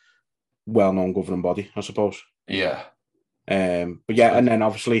of well-known governing body, I suppose. Yeah. But yeah, and then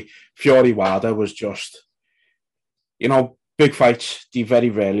obviously Fury Wilder was just, big fights. They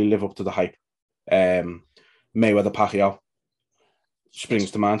very rarely live up to the hype. Mayweather Pacquiao springs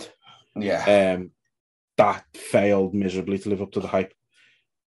to mind. Yeah. That failed miserably to live up to the hype.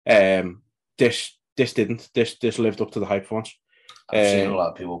 This didn't. This lived up to the hype for once. I've seen a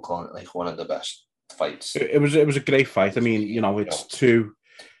lot of people calling it one of the best fights. It was a great fight. I mean, it's two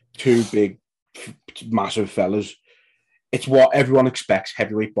big, massive fellas. It's what everyone expects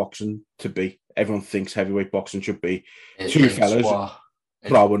heavyweight boxing to be. Everyone thinks heavyweight boxing should be two fellas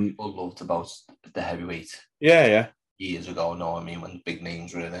throwing. People loved about the heavyweight. Yeah. Years ago, when big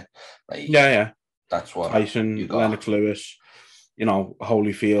names were in it. Yeah. That's what Tyson, Lennox Lewis,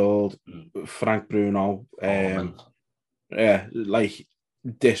 Holyfield, Frank Bruno. Yeah,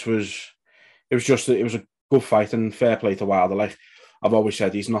 it was a good fight and fair play to Wilder. I've always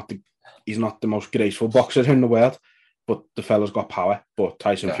said, he's not the most graceful boxer in the world, but the fella's got power. But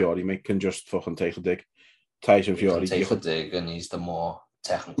Tyson Fury can just fucking take a dig. Tyson Fury take a dig, and he's the more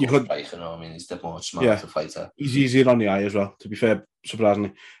technical fighter. He's the more smarter fighter. He's easier on the eye as well, to be fair,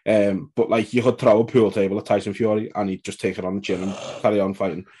 surprisingly. But you could throw a pool table at Tyson Fury and he'd just take it on the chin and carry on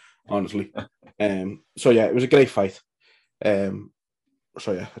fighting, honestly. So yeah, it was a great fight.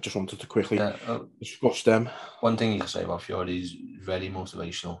 So yeah, I just wanted to quickly discuss them. One thing you can say about Fury is very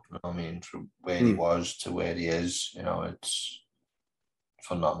motivational. From where he was to where he is, it's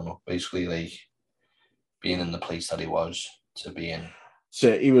phenomenal. Basically, being in the place that he was to be in.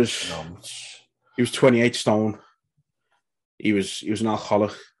 So he was 28 stone. He was an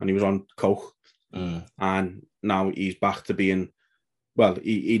alcoholic and he was on coke, and now he's back to being. Well,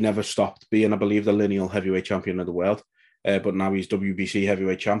 he never stopped being, I believe, the lineal heavyweight champion of the world. but now he's WBC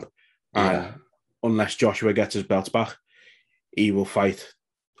heavyweight champ. And unless Joshua gets his belts back, he will fight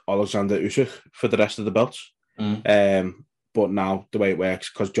Alexander Usyk for the rest of the belts. But now the way it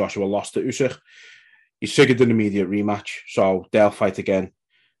works, because Joshua lost to Usyk, he's triggered an immediate rematch, so they'll fight again.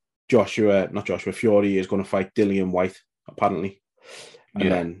 Fury is going to fight Dillian White, apparently.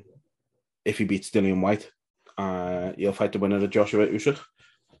 And then if he beats Dillian White, he'll fight the winner of Joshua Usyk.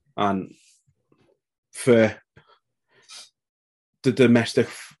 And for the domestic,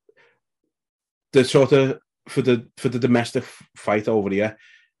 for the domestic fight over here,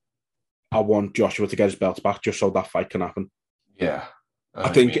 I want Joshua to get his belts back just so that fight can happen. Yeah. I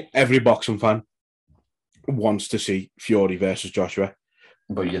think every boxing fan wants to see Fury versus Joshua.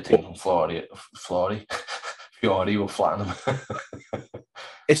 But you're thinking Fury will flatten him.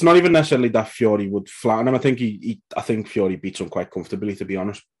 It's not even necessarily that Fury would flatten him. I think Fury beats him quite comfortably, to be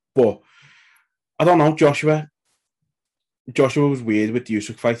honest. But I don't know, Joshua was weird with the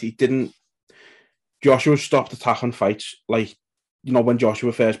Usyk fight. Joshua stopped attacking fights. Like, you know, when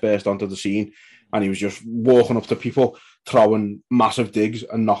Joshua first burst onto the scene and he was just walking up to people, throwing massive digs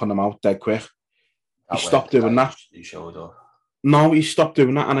and knocking them out dead quick. He stopped doing that. No, he stopped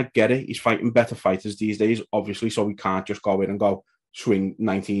doing that, and I get it. He's fighting better fighters these days, obviously, so he can't just go in and go swing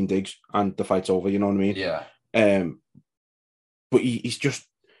 19 digs and the fight's over, you know what I mean? Yeah. But he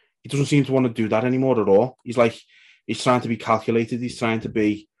doesn't seem to want to do that anymore at all. He's trying to be calculated. He's trying to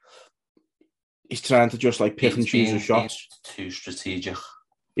just like pick and choose his shots. Too strategic.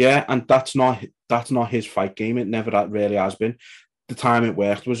 Yeah, and that's not his fight game. It never really has been. The time it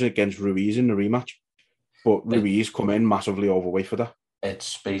worked was against Ruiz in the rematch. But Ruiz come in massively overweight for that.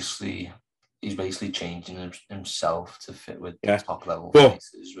 He's basically changing himself to fit with the top level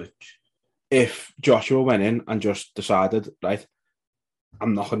fighters. Which, if Joshua went in and just decided, right,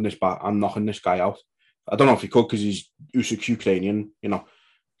 I'm knocking this guy out. I don't know if he could because he's Usyk Ukrainian, you know.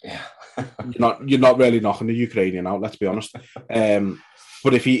 Yeah. you're not really knocking the Ukrainian out, let's be honest.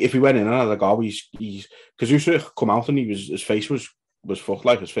 But if he went in and had a go, he's because Usyk come out and his face was fucked,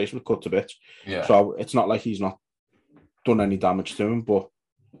 like his face was cut to bits. Yeah. So it's not like he's not done any damage to him, but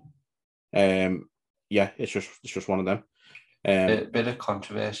it's just one of them. Bit of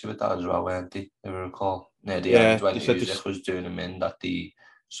controversy with that as well, weren't they? If I recall, near the end when Usyk was doing him in, that the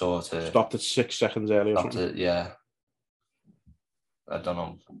sort of stopped at 6 seconds earlier. I don't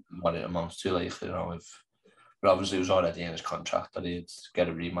know what it amounts to, like, you know, but obviously it was already in his contract that he'd get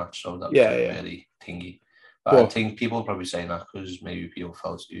a rematch, so that was really thingy. But I think people are probably saying that because maybe people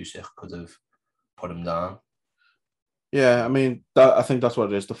felt Usyk could have put him down. Yeah, I mean, I think that's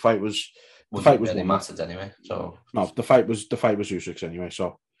what it is. The fight was really mattered anyway. So no, the fight was Usyk's anyway.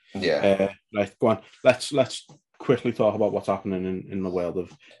 So yeah, right, go on. Let's quickly talk about what's happening in the world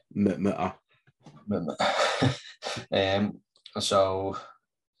of MMA. So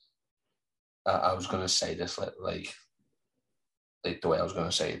I was going to say this like the way I was going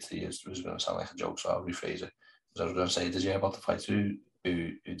to say it to you was going to sound like a joke, so I'll rephrase it. So I was going to say, did you hear about the fight who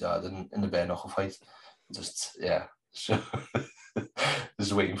died in the bare knuckle fight? Just so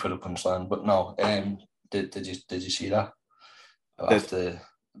just waiting for the punchline. But no, did you see that? After the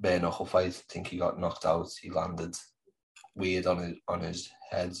bare knuckle fight, I think he got knocked out. He landed weird on his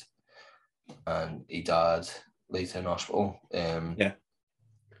head, and he died later in hospital.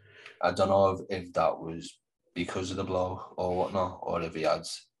 I don't know if that was because of the blow or whatnot, or if he had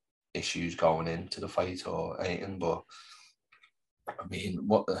issues going into the fight or anything. But I mean,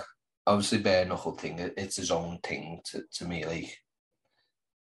 obviously bare knuckle thing, it's his own thing to me. Like,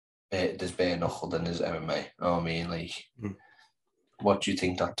 there's bare knuckle, then there's MMA. You know what I mean? Like, what do you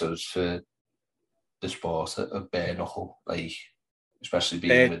think that does for the sport of bare knuckle? Like, especially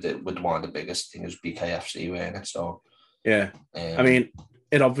being with one of the biggest things, BKFC, wearing it. So yeah, I mean,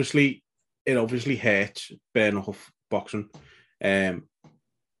 it obviously hurts bare knuckle boxing,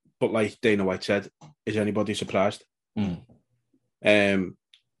 but like Dana White said, is anybody surprised?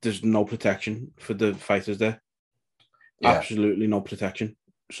 There's no protection for the fighters there. Yeah. Absolutely no protection.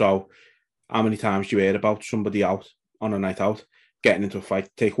 So how many times do you hear about somebody out on a night out getting into a fight,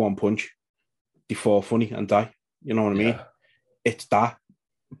 take one punch, they fall funny and die? You know what I mean? It's that,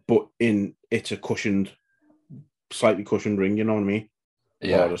 but it's a slightly cushioned ring. You know what I mean?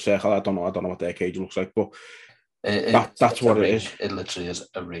 Yeah. Or a circle. I don't know what their cage looks like, but that's what it is. It literally is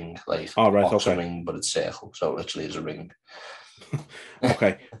a ring, like a ring, but it's circle, so it literally is a ring.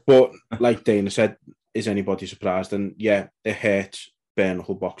 Okay, but like Dana said, is anybody surprised? And yeah, it hurts bare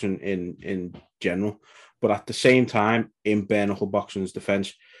knuckle boxing in general, but at the same time, in bare knuckle boxing's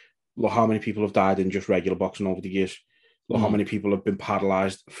defense, look how many people have died in just regular boxing over the years. Look how many people have been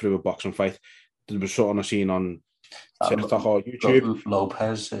paralyzed through a boxing fight. There was something I seen on TikTok or YouTube.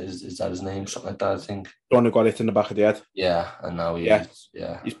 Lopez, is that his name? Something like that, I think. The one who got it in the back of the head. Yeah, and now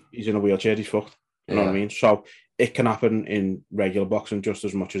he's in a wheelchair, he's fucked. You know what I mean? So it can happen in regular boxing just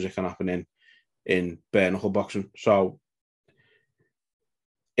as much as it can happen in bare knuckle boxing. So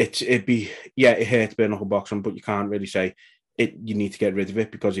it hurts bare knuckle boxing, but you can't really say it. You need to get rid of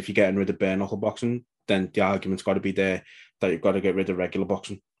it, because if you're getting rid of bare knuckle boxing, then the argument's got to be there that you've got to get rid of regular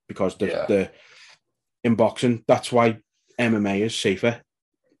boxing, because in boxing, that's why MMA is safer,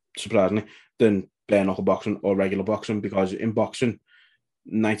 surprisingly, than bare knuckle boxing or regular boxing, because in boxing,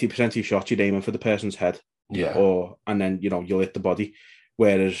 90% of your shots you're aiming for the person's head, and then you'll hit the body,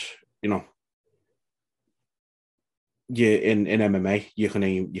 whereas you in MMA you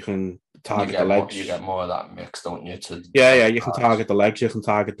can target the legs. You get more of that mix, don't you? You can target the legs, you can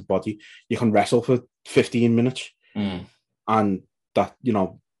target the body, you can wrestle for 15 minutes, and that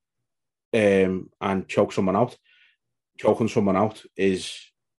and choke someone out. Choking someone out is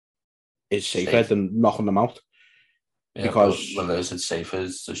safer than knocking them out. Yeah, because is it safer?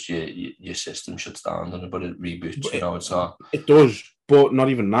 It's just your system shuts down, but it reboots. It's not. It does, but not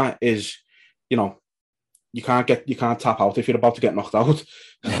even that is. You can't tap out if you're about to get knocked out.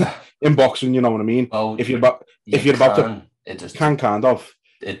 Yeah. In boxing, you know what I mean. Well, if you're about to, it just kind of.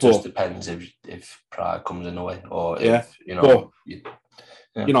 It just depends if pride comes in the way, or if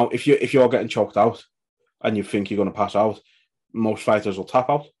if you're getting choked out and you think you're going to pass out, most fighters will tap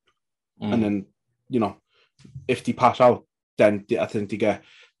out, and then if they pass out, then I think they get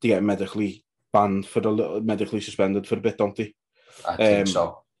medically banned medically suspended for a bit, don't they? I think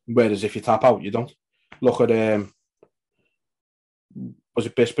so. Whereas if you tap out, you don't. Look at was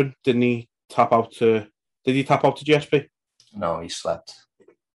it Bisping? Did he tap out to GSP? No, he slept.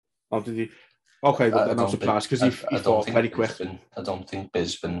 Oh, did he? Okay, well, then I'm surprised because he fought very quick. I don't think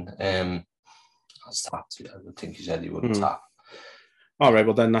Bisping has tapped. I think he said he wouldn't tap. All right,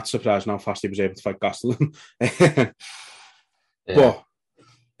 well then that's surprising how fast he was able to fight Gastelum. But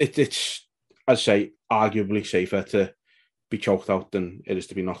it's, I'd say, arguably safer to be choked out than it is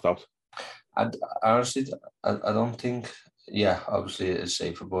to be knocked out. I honestly, I don't think. Yeah, obviously it is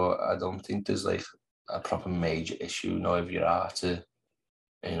safer, but I don't think there's like a proper major issue now if you're out to,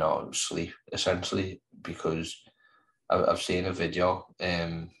 sleep essentially, because I've seen a video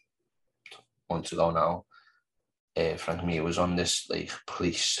months ago now. Frank Mir was on this like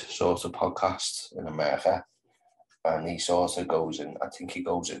police sort of podcast in America, and he sort of goes in. I think he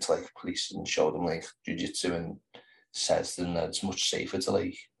goes into like police and show them like jiu-jitsu and says to them that it's much safer to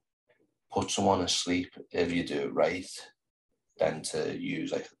like put someone asleep if you do it right than to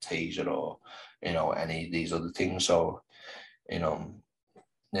use like a taser or any of these other things. So I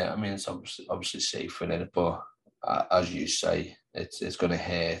mean it's obviously safer in it, but as you say, it's going to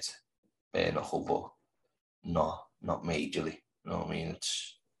hurt bare knuckle, but not majorly. You know what I mean?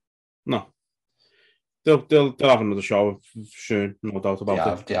 It's no. They'll have another show soon, no doubt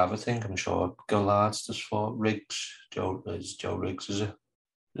about it. They have, I think. I'm sure Gallard's just for Riggs. Joe Riggs, is it?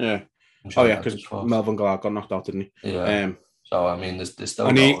 Yeah. Because Melvin Gillard got knocked out, didn't he? Yeah. So I mean, there's still.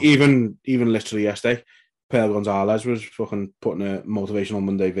 And even literally yesterday, Pedro Gonzalez was fucking putting a motivational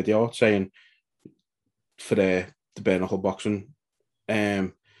Monday video out saying for the bare knuckle boxing,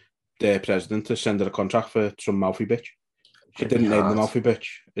 their president to send her a contract for some mouthy bitch. She didn't name the mouthy bitch.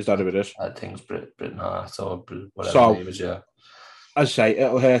 Is that who it is? I think it's Britain Hart or whatever the name is, yeah. As I say,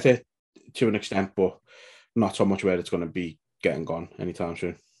 it'll hurt it to an extent, but not so much where it's going to be getting gone anytime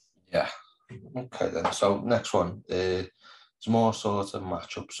soon. Yeah. Okay then. So next one, there's more sort of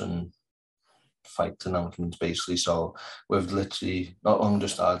matchups and fight announcements basically. So we've literally not long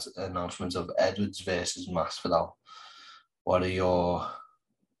just had announcements of Edwards versus Masvidal. What are your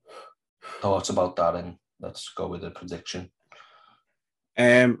thoughts about that? And let's go with a prediction.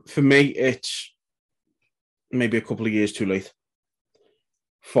 For me, it's maybe a couple of years too late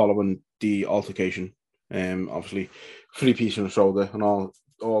following the altercation. Obviously, 3-piece in the shoulder and all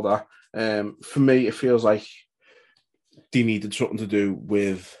that. For me, it feels like they needed something to do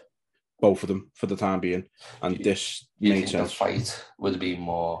with both of them for the time being, and this made sense. The fight would be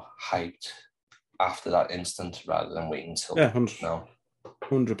more hyped after that instant rather than waiting until 100%.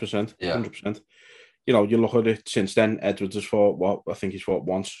 Yeah, 100%. You look at it since then. Edwards has fought I think he's fought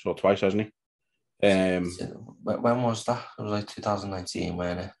once or twice, hasn't he? When was that? It was like 2019,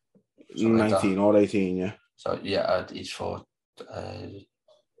 wasn't it? 19 or 18, yeah. So yeah, he's fought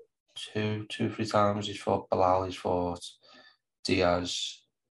 2-3 times. He's fought Bilal. He's fought Diaz.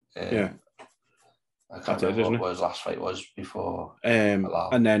 Yeah. I can't remember what his last fight was before.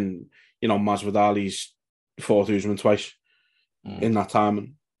 Bilal. And then Masvidal, he's fought Usman twice in that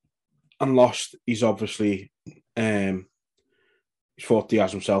time and lost. He's obviously He's fought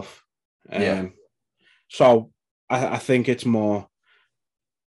Diaz himself. Yeah. So I think it's more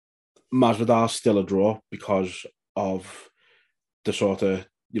Masvidal's still a draw because of the sort of,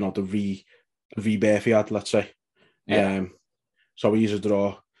 the rebirth he had, let's say. Yeah. So he's a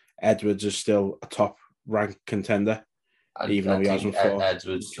draw. Edwards is still a top ranked contender, even though he hasn't fought.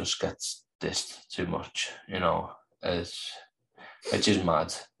 Edwards just gets dissed too much, which is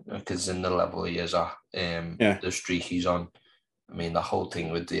mad because in the level he is at, the streak he's on. I mean, the whole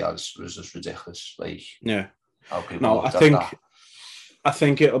thing with Diaz was just ridiculous. How people looked at that. I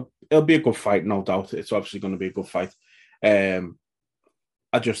think it'll be a good fight, no doubt. It's obviously going to be a good fight.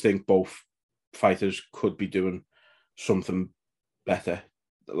 I just think both fighters could be doing something better.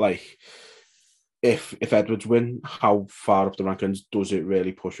 Like, if Edwards win, how far up the rankings does it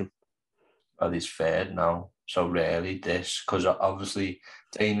really push him? Well, he's fair now. So rarely this, because obviously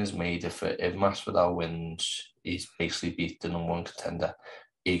Dana's made if Masvidal wins, he's basically beat the number one contender.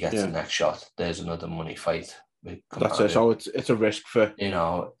 He gets the next shot. There's another money fight. That's it. So it's a risk for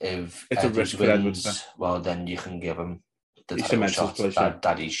if it's Edwards a risk for Edwards. Wins, well, then you can give him the title shot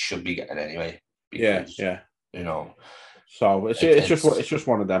that he should be getting anyway. Because, So it's just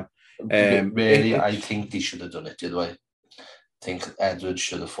one of them. Really, I think they should have done it the other way. I think Edwards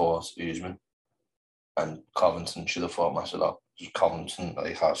should have fought Usman, and Covington should have fought Masvidal. Covington,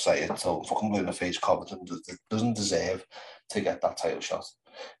 I can't say it, so fucking blue in the face. Covington doesn't deserve to get that title shot.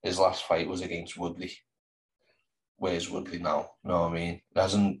 His last fight was against Woodley. Where's Woodley now? You know what I mean?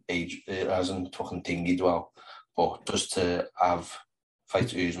 It hasn't fucking thingied well. But just to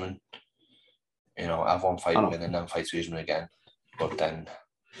fight Usman, have one fight win and then fight Usman again. But then,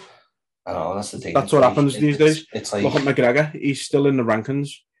 I don't know, that's the thing. That's what happens these days. It's like, look at McGregor. He's still in the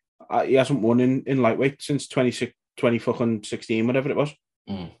rankings. He hasn't won in lightweight since 2016, whatever it was.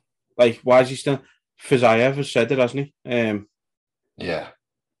 Like, why is he still... Fiziev has said it, hasn't he? Yeah.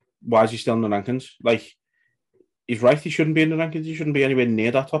 Why is he still in the rankings? Like, he's right, he shouldn't be in the rankings. He shouldn't be anywhere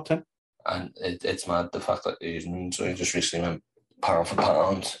near that top 10. And it's mad, the fact that Usman, so he just recently went pound for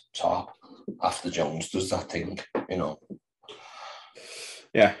pound top after Jones does that thing,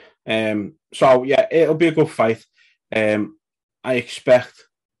 Yeah. So, yeah, it'll be a good fight. I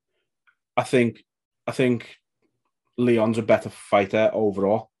think Leon's a better fighter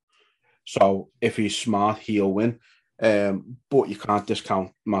overall. So if he's smart, he'll win. But you can't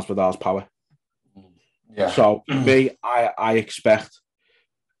discount Masvidal's power. Yeah. So me, I expect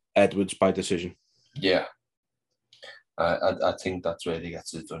Edwards by decision. Yeah. I think that's where he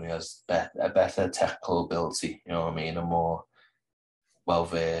gets it done. He has a better technical ability, you know what I mean? A more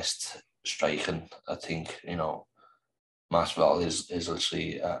well-versed striking. I think, Masvidal is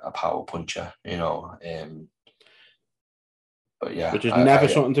literally a power puncher, but yeah. Which is never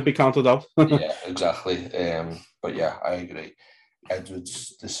something to be counted out. Yeah, exactly. But yeah, I agree.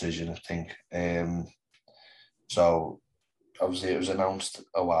 Edwards' decision, I think. So obviously it was announced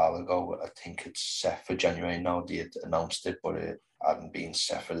a while ago. I think it's set for January now. They had announced it, but it hadn't been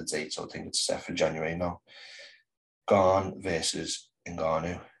set for the date, so I think it's set for January now. Gane versus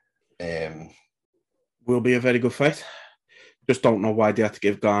Ngannou. Will be a very good fight. Just don't know why they had to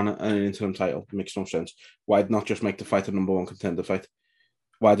give Gane an interim title. It makes no sense. Why not just make the fight a number one contender fight?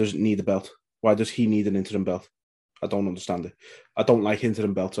 Why does it need a belt? Why does he need an interim belt? I don't understand it. I don't like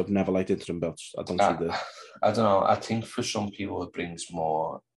interim belts. I've never liked interim belts. I don't see the... I don't know. I think for some people it brings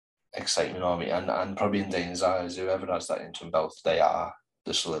more excitement on me. And probably in Dana's eyes, whoever has that interim belt, they are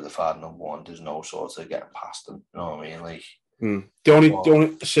the solidified number one. There's no sort of getting past them. You know what I mean? Like, The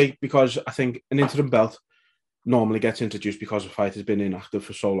only say, because I think an interim belt normally gets introduced because a fight has been inactive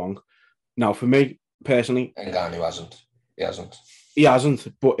for so long. Now, for me personally, Ngannou hasn't. He hasn't.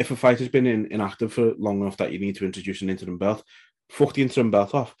 But if a fight has been inactive for long enough that you need to introduce an interim belt, fuck the interim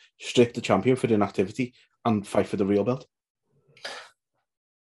belt off, strip the champion for inactivity, and fight for the real belt.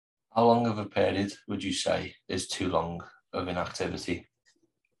 How long of a period would you say is too long of inactivity?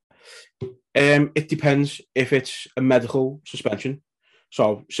 It depends if it's a medical suspension.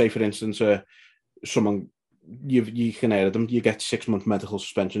 So, say for instance, someone you can air them, you get 6-month medical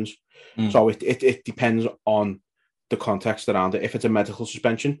suspensions. So it depends on the context around it. If it's a medical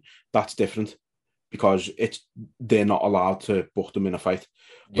suspension, that's different because they're not allowed to book them in a fight.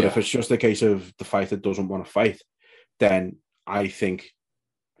 But if it's just a case of the fighter doesn't want to fight, then I think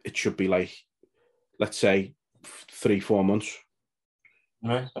it should be like, let's say, 3-4 months.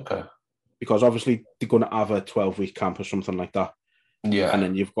 Right. Okay. Because obviously they're going to have a 12-week camp or something like that. Yeah. And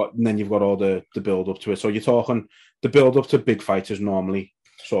then you've got all the build up to it. So you're talking the build up to big fights is normally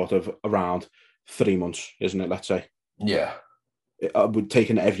sort of around 3 months, isn't it? Let's say. Yeah. We're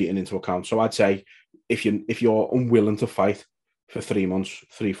taking everything into account. So I'd say if you're unwilling to fight for 3 months,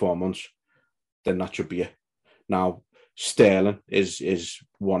 4 months, then that should be it. Now, Sterling is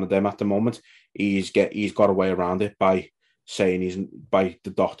one of them at the moment. He's got a way around it by saying by the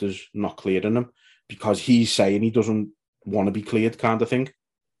doctors not clearing him, because he's saying he doesn't want to be cleared, kind of thing.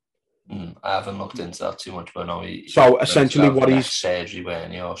 I haven't looked into that too much, but no. So essentially, what he's surgery,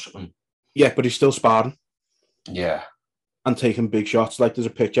 wearing or something. Yeah, but he's still sparring. Yeah, and taking big shots. Like there's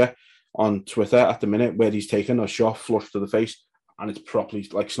a picture on Twitter at the minute where he's taking a shot flush to the face, and it's properly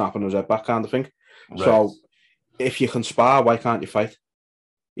like snapping his head back, kind of thing. Right. So if you can spar, why can't you fight?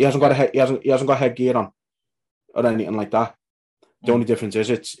 He hasn't got he hasn't got headgear on or anything like that. The only difference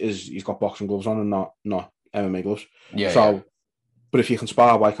is he's got boxing gloves on and not MMA gloves. Yeah. So, but if you can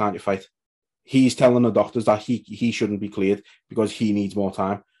spar, why can't you fight? He's telling the doctors that he shouldn't be cleared because he needs more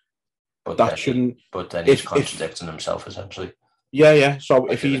time. But that shouldn't. But then he's contradicting himself essentially. Yeah. So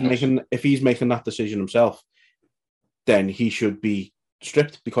if he's making that decision himself, then he should be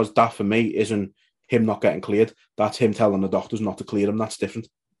stripped, because that for me isn't him not getting cleared. That's him telling the doctors not to clear him. That's different.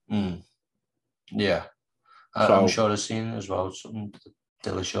 Yeah. I'm sure I've seen as well something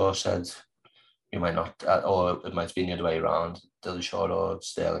Dillashaw said. You might not, or it might be the other way around. Dillashaw or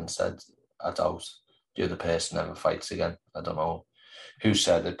Sterling said, I doubt the other person ever fights again. I don't know who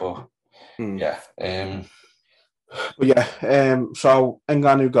said it, but yeah. So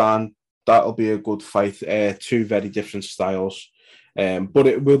Ngannou Gane, that'll be a good fight. Two very different styles. But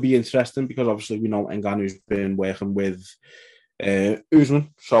it will be interesting because obviously we know Ngannou's been working with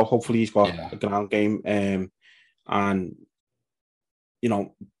Usman, so hopefully he's got a ground game. And you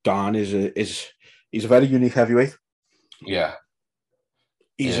know, Gane he's a very unique heavyweight. Yeah,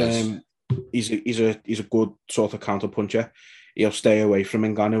 he's a good sort of counter puncher. He'll stay away from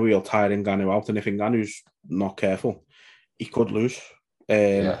Ngannou. He'll tire Ngannou out, and if Ngannou's not careful, he could lose.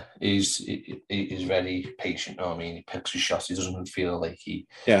 He's very patient. You know what I mean, he picks his shots. He doesn't feel like he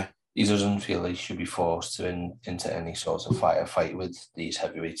doesn't feel like he should be forced into any sort of fight with these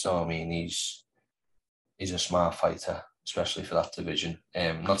heavyweights. You know what I mean, he's a smart fighter, especially for that division.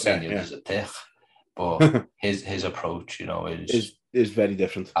 Not saying the others are thick, but his approach, you know, is very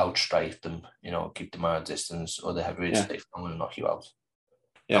different. Outstrike them, you know, keep them at a distance. Other heavyweights, I'm going to knock you out.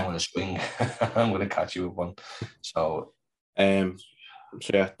 Yeah. I'm going to swing. I'm going to catch you with one. So, that'd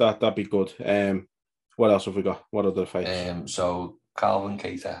be good. What else have we got? What other fights? So Calvin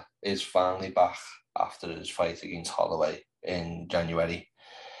Kattar is finally back after his fight against Holloway in January.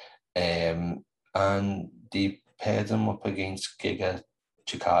 And they paired him up against Giga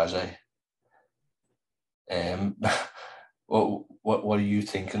Chikadze. What are you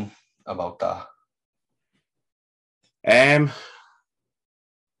thinking about that?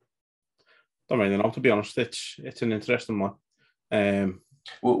 Don't really know, to be honest. It's an interesting one.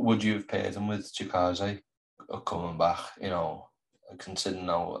 Would you have paired him with Chikadze coming back? You know, considering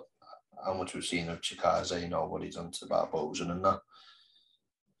how much we've seen of Chikadze, you know, what he's done to Barboza and that.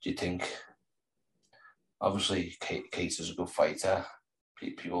 Do you think? Obviously, Kate is a good fighter.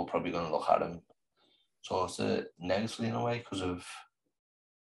 People are probably going to look at him sort of negatively in a way because of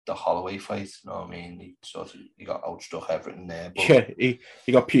the Holloway fight. You know what I mean? He got outstruck everything there. But... Yeah,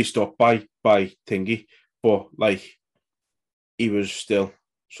 he got pieced up by Thingy, but like he was still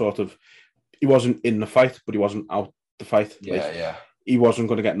sort of, he wasn't in the fight, but he wasn't out the fight. Yeah. He wasn't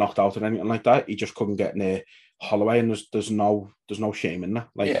going to get knocked out or anything like that. He just couldn't get near Holloway, and there's no shame in that.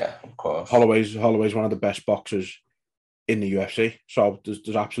 Like, yeah, of course. Holloway's one of the best boxers in the UFC, so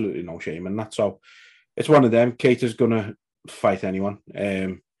there's absolutely no shame in that. So it's one of them. Kattar's gonna fight anyone.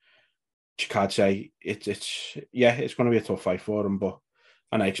 Chikadze, it's going to be a tough fight for him,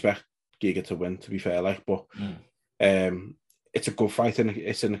 and I expect Giga to win. To be fair, but it's a good fight and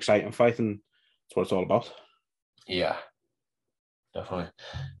it's an exciting fight, and that's what it's all about. Yeah, definitely.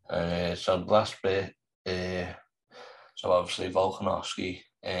 So the last bit, so obviously Volkanovski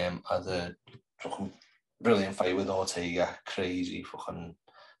had a fucking brilliant fight with Ortega, crazy fucking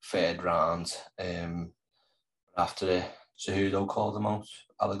third round. After it, Cejudo called him out.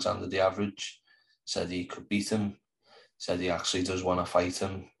 Alexander the Average said he could beat him, said he actually does want to fight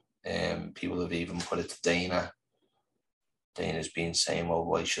him. People have even put it to Dana. Dana's been saying, well,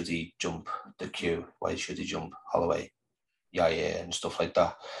 why should he jump the queue? Why should he jump Holloway? Yeah, and stuff like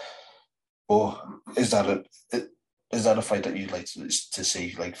that. But is that a fight that you'd like to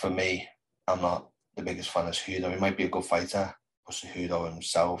see? Like, for me, I'm not the biggest fan of Cejudo. He might be a good fighter, but Cejudo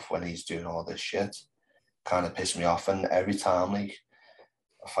himself, when he's doing all this shit, kind of pissed me off. And every time, like,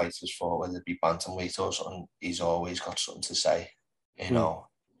 a fighter's fought, whether it be bantamweight or something, he's always got something to say. You know,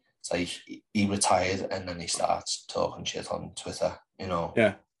 it's like he retired and then he starts talking shit on Twitter. You know.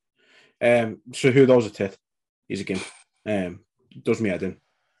 Yeah. So who those a tit? He's a gimp. Does me head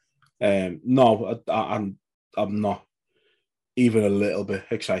in. No, I'm not even a little bit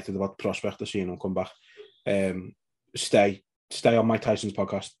excited about the prospect of seeing him come back. Stay on Mike Tyson's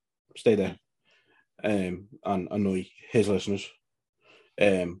podcast. Stay there. And annoy his listeners.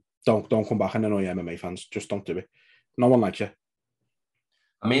 Don't come back and annoy MMA fans. Just don't do it. No one likes you.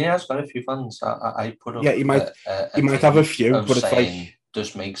 I mean, he has got a few fans. I put up. Yeah, he might have a few, but it's like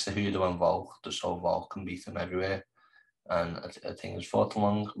just makes the Cejudo and Volk just so Volk can beat him everywhere. And I think it's fought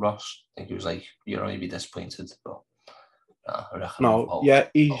along Ross. I think he was like, you'd only be disappointed, but I reckon. No, yeah,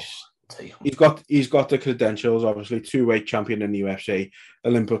 he's got the credentials. Obviously, 2-weight champion in the UFC,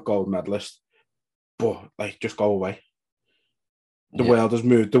 Olympic gold medalist. But like, just go away. The world has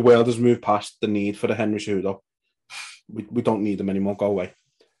moved. The world has moved past the need for the Henry Cejudo. We don't need them anymore. Go away.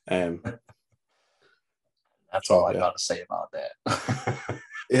 That's all I got to say about that.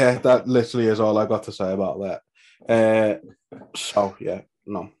 Yeah, that literally is all I got to say about that. So yeah,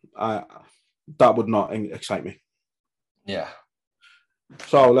 no, that would not excite me. Yeah.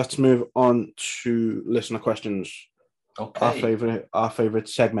 So let's move on to listener questions. Okay. Our favorite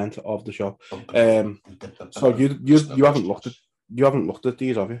segment of the show. So you haven't looked at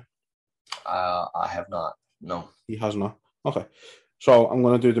these, have you? I have not. No. He has not. Okay. So I'm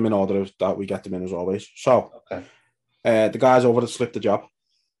going to do them in order that we get them in as always. So, the guys over at Slip the Job.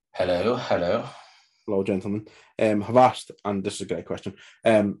 Hello, gentlemen. Have asked, and this is a great question.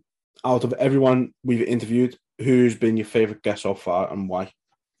 Out of everyone we've interviewed, who's been your favourite guest so far and why?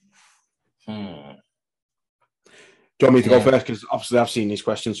 Do you want me to go first? Because obviously I've seen these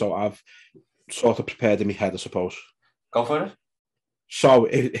questions, so I've sort of prepared in my head, I suppose. Go for it. So,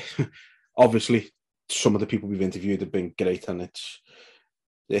 obviously, some of the people we've interviewed have been great, and it's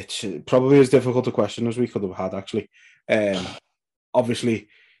probably as difficult a question as we could have had, actually. Obviously,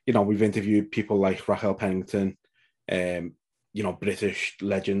 we've interviewed people like Raquel Pennington, British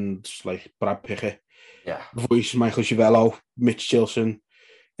legends like Brad Pickett, Voice Michael Chiavello, Mitch Chilson,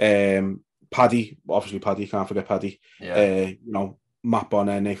 Paddy, can't forget Paddy. Matt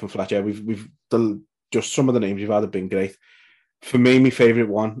Bonner, Nathan Fletcher. We've done just some of the names you've had have been great. For me, my favourite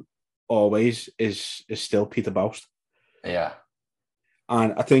one always is still Peter Boust. Yeah.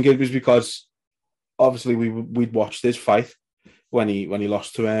 And I think it was because obviously we'd watched his fight when he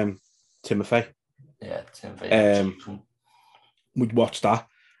lost to Timothy. Yeah, Timothy. We'd watched that.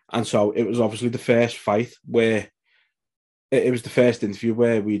 And so it was obviously the first fight where it was the first interview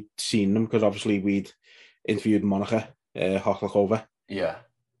where we'd seen them, because obviously we'd interviewed Monica Hoklakova. Yeah.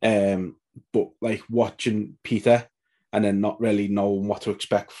 But like watching Peter and then not really knowing what to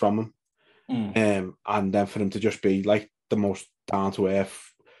expect from him. And then for him to just be like the most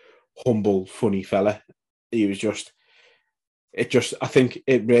down-to-earth, humble, funny fella. He was I think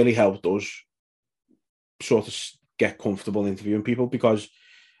it really helped us sort of get comfortable interviewing people, because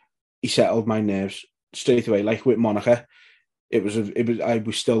he settled my nerves straight away. Like with Monica, I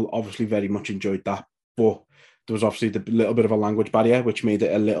was still obviously very much enjoyed that, but there was obviously the little bit of a language barrier, which made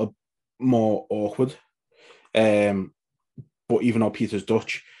it a little more awkward. But even though Peter's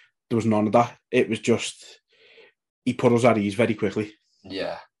Dutch, there was none of that. It was just, he put us at ease very quickly.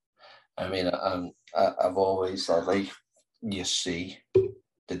 Yeah. I mean, I've always said, like, you see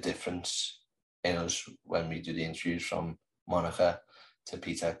the difference in us when we do the interviews from Monica to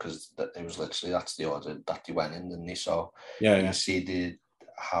Peter, because it was literally, that's the order that they went in, didn't they? So you see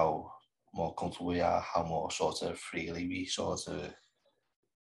how more comfortable we are, how more sort of freely we sort of,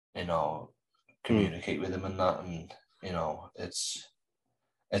 communicate with them and that, and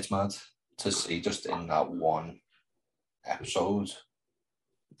it's mad to see just in that one episode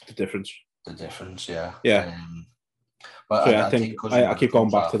the difference. Yeah. But so I think I keep going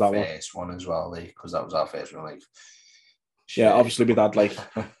back to that first one as well, because that was our first one. Like, yeah, obviously with that, like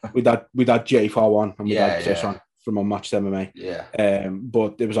with that J41 and with that this one from Unmatched MMA. Yeah.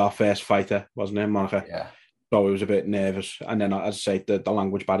 But it was our first fighter, wasn't it, Monica? Yeah. So it was a bit nervous, and then as I say, the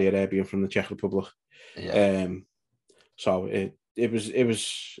language barrier there being from the Czech Republic. Yeah. So it was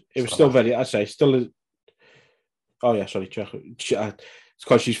still very, I'd say, still. Oh yeah, sorry, Czech. It's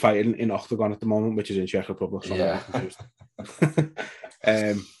because she's fighting in Octagon at the moment, which is in Czech Republic. So I'm confused.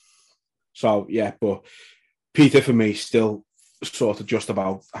 So yeah, but Peter for me still sort of just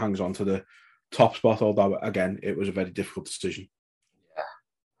about hangs on to the top spot, although again it was a very difficult decision. Yeah.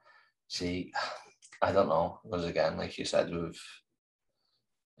 See, I don't know, because again, like you said, we've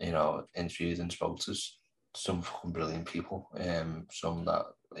interviewed and spoke to some fucking brilliant people. Some that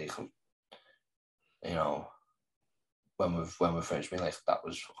when we finished being like, that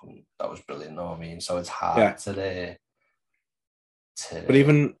was brilliant, know what I mean? So it's hard to But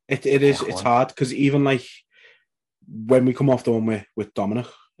even it's hard because even like when we come off the one with Dominic,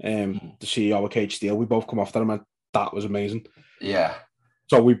 the CEO of Cage Steel, we both come off that and went, that was amazing. Yeah.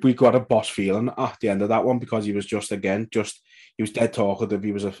 So we got a boss feeling at the end of that one because he was he was dead talkative.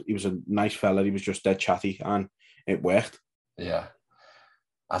 He was a nice fella. He was just dead chatty, and it worked. Yeah.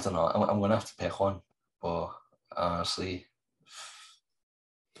 I don't know. I'm gonna have to pick one, but honestly,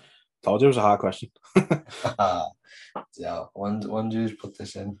 told you it was a hard question. Yeah. When do you put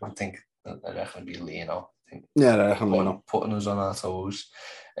this in? I think I reckon it'd be Leno. I think. Yeah, I reckon Leno. Putting us on our toes.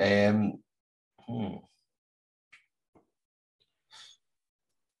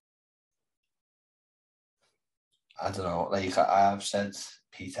 I don't know. Like I've said,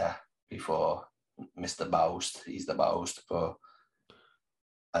 Peter before, Mr. Boust. He's the Boust, but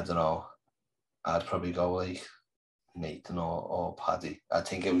I don't know. I'd probably go like Nathan or Paddy. I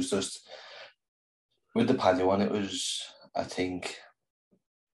think it was just with the Paddy one. It was, I think,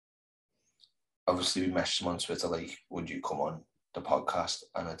 obviously we messaged him on Twitter like, "Would you come on the podcast?"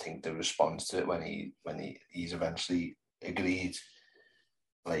 And I think the response to it when he's eventually agreed,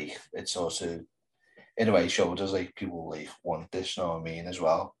 like it's also in a way showed us like people like want this, you know what I mean, as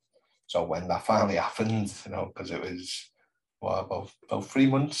well. So when that finally happened, you know, because it was about 3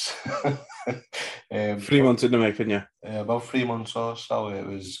 months. 3 months in the making, yeah. About 3 months or so. It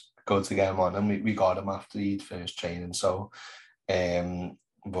was good to get him on, and we got him after he'd finished training. So,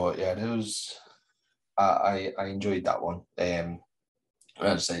 but yeah, it was. I enjoyed that one. I'd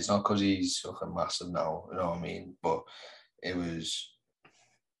say it's not because he's fucking massive now, you know what I mean, but it was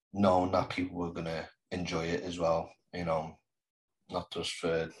knowing that people were gonna enjoy it as well, you know, not just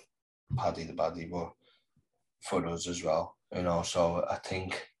for Paddy the Baddy, but for us as well, you know. So I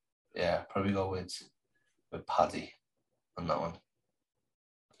think, yeah, probably go with Paddy on that one.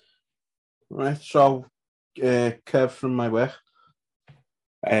 Right, so Kev from my work,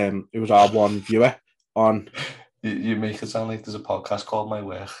 it was our one viewer on. You make it sound like there's a podcast called My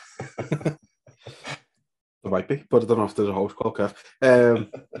Work. There might be, but I don't know if there's a host called Kev.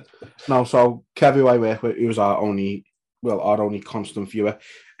 No, so Kev, who I work with, he was our only constant viewer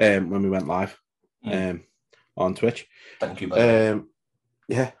when we went live on Twitch. Thank you, buddy.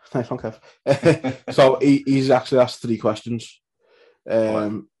 Yeah, nice one, Kev. So he's actually asked 3 questions.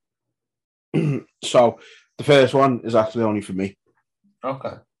 So the first one is actually only for me.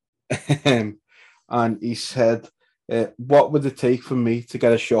 Okay. And he said, what would it take for me to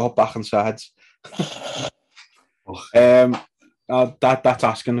get a short back and sides? That's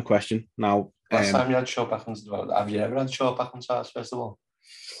asking the question. Now, last time you had short back and sides, have you ever had short back and sides, first of all?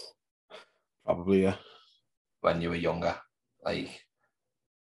 Probably, yeah. When you were younger, like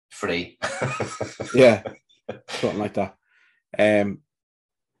 3. Yeah, something like that.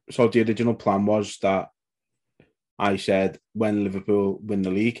 So the original plan was that I said when Liverpool win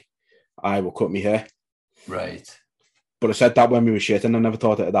the league, I will cut my hair. Right. But I said that when we were shitting. I never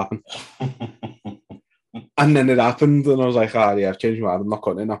thought it'd happen. And then it happened, and I was like, yeah, I've changed my mind. I'm not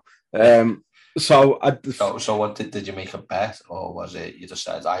cutting it now. So what did you make a bet, or was it you just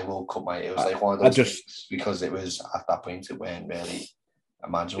said I will cut my? It was like one of those things because it was at that point it weren't really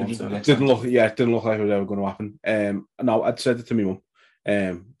imaginable. It didn't look like it was ever going to happen. No, I'd said it to my mum.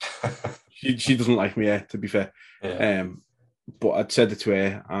 She doesn't like me, to be fair. Yeah. But I'd said it to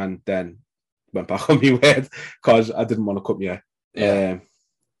her, and then went back on my word because I didn't want to cut my hair. Yeah.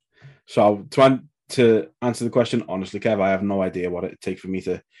 So to answer the question honestly, Kev, I have no idea what it'd take for me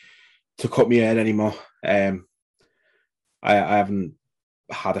to cut my hair anymore. I haven't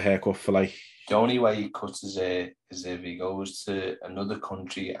had a haircut for like. The only way he cuts his hair is if he goes to another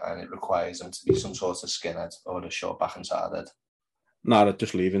country and it requires him to be some sort of skinhead or a short back and sided. No, I'd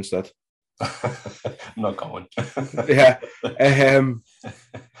just leave instead. I'm not going. Yeah.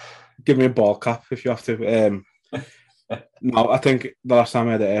 Give me a ball cap if you have to. No, I think the last time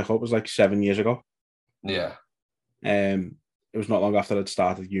I had a haircut was like 7 years ago. Yeah. It was not long after I'd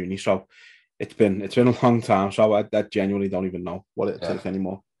started uni, so it's been a long time. So I genuinely don't even know what it takes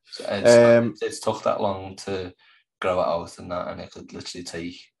anymore. So it's took that long to grow it out and that, and it could literally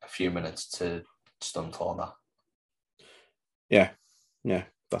take a few minutes to stunt all that. Yeah,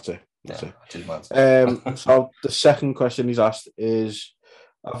 that's it. That's it. So the second question he's asked is,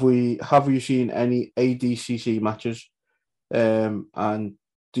 have you seen any ADCC matches? And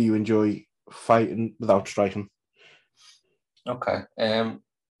do you enjoy fighting without striking? Okay.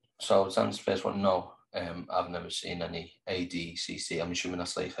 So to answer the first one, no. I've never seen any ADCC. I'm assuming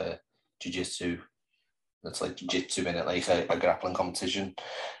that's like a jiu-jitsu it's like jiu-jitsu in it, like a grappling competition.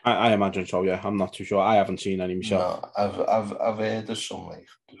 I imagine so. Yeah, I'm not too sure. I haven't seen any myself. No, I've heard there's some like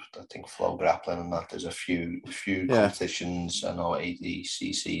I think flow grappling and that. There's a few competitions. I know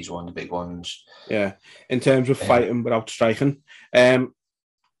ADCC is one of the big ones. Yeah, in terms of fighting without striking, I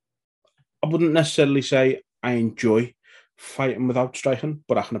wouldn't necessarily say I enjoy fighting without striking,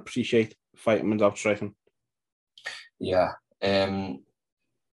 but I can appreciate fighting without striking. Yeah, I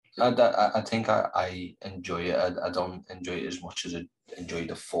think I enjoy it. I don't enjoy it as much as I enjoy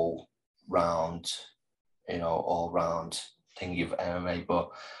the full round, all round thing of MMA. But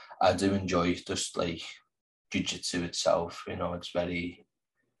I do enjoy just like jiu-jitsu itself. It's very,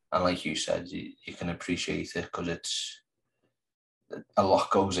 and like you said, you can appreciate it because it's a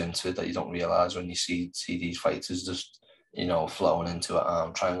lot goes into it that you don't realize when you see these fighters just flowing into an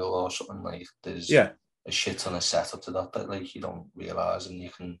arm triangle or something. Like there's a shit ton of setup to that like you don't realize, and you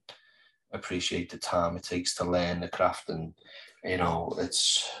can appreciate the time it takes to learn the craft. And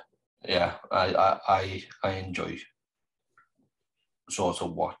it's I enjoy sort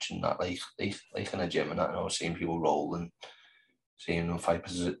of watching that like in a gym and that, seeing people roll and seeing them fight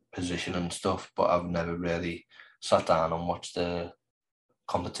position and stuff, but I've never really sat down and watched the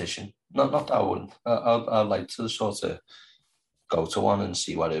competition. Not that I wouldn't. I'd like to sort of go to one and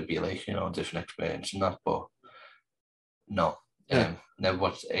see what it'd be like, different experience and that. But no, never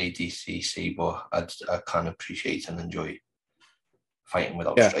watched ADCC, but I can appreciate and enjoy fighting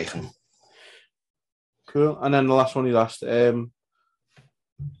without striking. Cool. And then the last one he's asked, I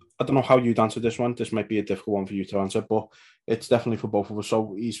don't know how you'd answer this one. This might be a difficult one for you to answer, but it's definitely for both of us.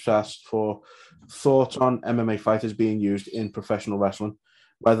 So he's asked for thoughts on MMA fighters being used in professional wrestling,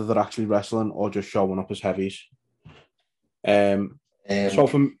 whether they're actually wrestling or just showing up as heavies. So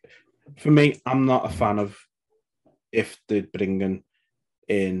for me, I'm not a fan of if they're bringing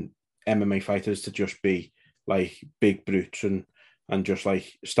in MMA fighters to just be like big brutes and just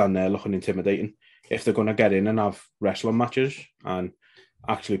like stand there looking intimidating. If they're going to get in and have wrestling matches and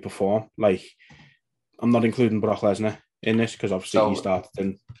actually perform, like I'm not including Brock Lesnar in this because obviously he started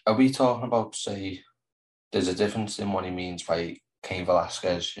in. Are we talking about, say, there's a difference in what he means by Cain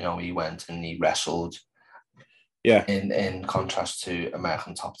Velasquez? He went and he wrestled. Yeah. In contrast to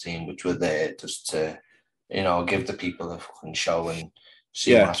American Top Team, which were there just to, give the people a fucking show and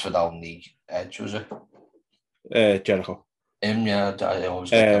see Masvidal on the edge, was it? Jericho. I always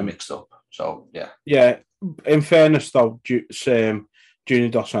get them mixed up. So, yeah. Yeah. In fairness, though, Junior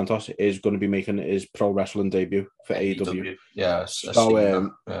Dos Santos is going to be making his pro wrestling debut for AEW. Yeah. So,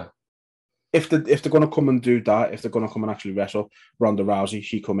 if they're going to come and do that, if they're going to come and actually wrestle, Ronda Rousey,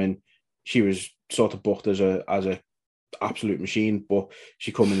 she was sort of booked as a absolute machine, but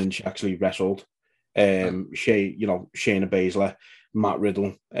she come in and she actually wrestled. Shayna Baszler, Matt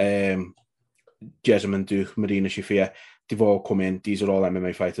Riddle, Jessamine Duke, Marina Shafir, they've all come in. These are all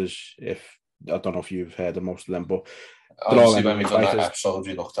MMA fighters. I don't know if you've heard of most of them, but obviously when we've done that episode,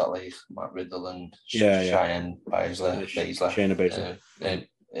 we looked at like Matt Riddle and Shayna Baszler. Shayna Baszler.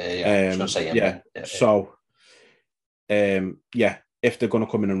 If they're going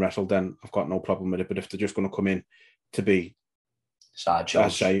to come in and wrestle, then I've got no problem with it. But if they're just going to come in to be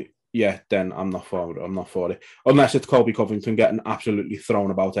sideshows, then I'm not for it. I'm not for it. Unless it's Colby Covington getting absolutely thrown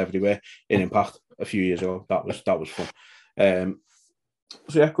about everywhere in Impact a few years ago. That was fun. So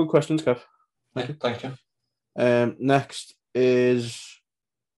yeah, good questions, Kev. Thank you. Next is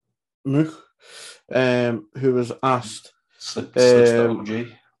Mook, who was asked.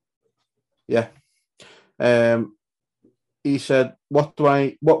 Yeah. He said, "What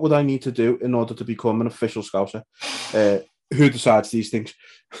would I need to do in order to become an official Scouser? Who decides these things?"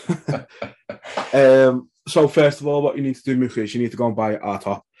 So first of all, what you need to do, Mook, is you need to go and buy our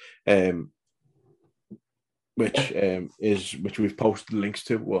top, which we've posted links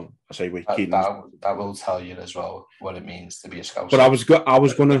to. Well, I say we that will tell you as well what it means to be a Scouser. But I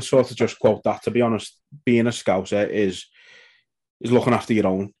was going to sort of just quote that. To be honest, being a Scouser is looking after your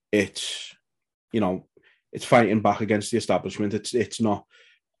own. It's it's fighting back against the establishment. It's not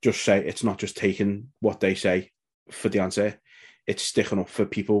just taking what they say for the answer. It's sticking up for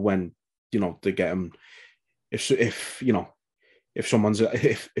people when they get them. If you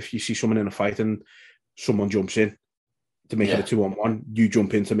see someone in a fight and someone jumps in to make it a 2-on-1, you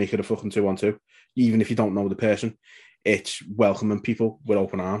jump in to make it a fucking 2-on-2. Even if you don't know the person, it's welcoming people with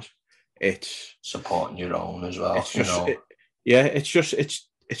open arms. It's supporting your own as well. It's just it's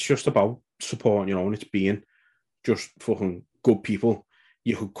just about supporting your own. It's being just fucking good people.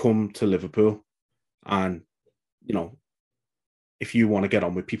 You could come to Liverpool and, if you want to get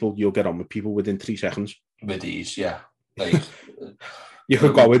on with people, you'll get on with people within 3 seconds. With ease, yeah. Like, You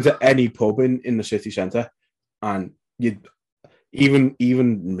could go into any pub in the city centre, and you'd even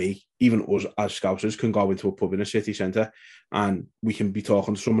us as Scousers can go into a pub in a city centre, and we can be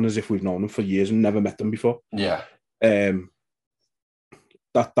talking to someone as if we've known them for years and never met them before. Yeah.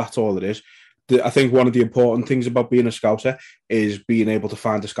 That's all it is. I think one of the important things about being a Scouser is being able to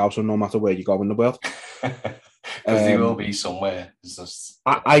find a Scouser no matter where you go in the world. Because they will be somewhere. It's just...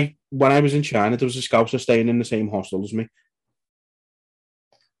 When I was in China, there was a Scouser staying in the same hostel as me.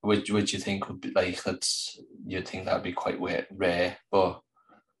 Which you think would be like, you'd think that'd be quite rare, but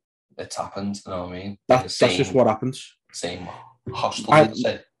it's happened, you know what I mean? That's just what happens. Same hostel, you'd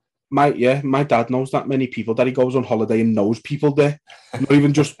say. My dad knows that many people that he goes on holiday and knows people there. not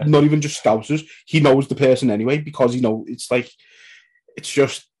even just Scousers. He knows the person anyway because it's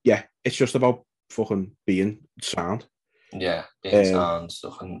just about fucking being sound. Yeah, being sound,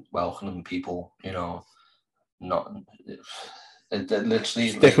 fucking welcoming people, you know, not literally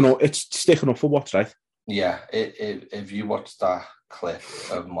sticking up for what's right. Yeah, if you watch that clip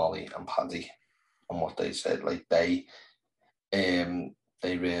of Molly and Paddy and what they said, like they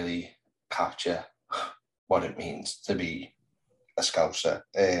really capture what it means to be a Scouser.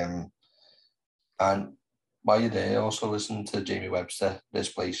 And while you're there, also listen to Jamie Webster, This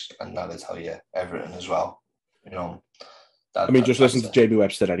Place, and that'll tell you everything as well. You know, just listen to Jamie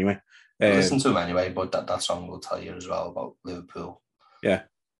Webster anyway. Listen to him anyway, but that song will tell you as well about Liverpool. Yeah,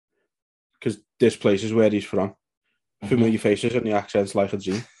 because This Place is where he's from. Familiar faces and the accents like a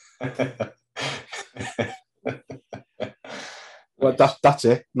G. Well, that's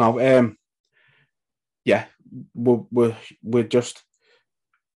it. No, yeah, we're just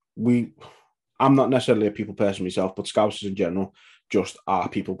I'm not necessarily a people person myself, but Scousers in general just are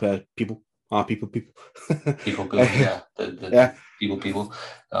people. People. Yeah. People.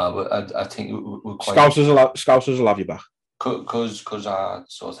 But I think we're quite... Scousers will have you back. Because our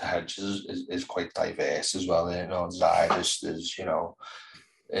sort of heritage is quite diverse as well. You know, there's Irish, there's, you know,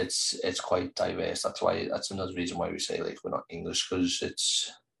 it's quite diverse. That's another reason why we say like we're not English, because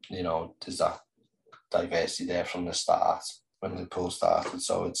it's, you know, there's that diversity there from the start when Liverpool started.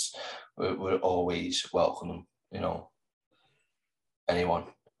 So we're always welcoming, you know, anyone.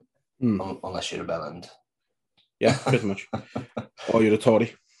 Unless you're a bellend. Yeah, pretty much. Or you're a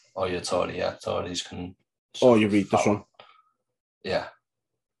Tory. Or you're a Tory, yeah. Tories can... Or you read the Sun. Yeah.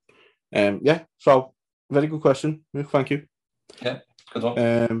 Yeah, so, very good question. Thank you. Yeah, good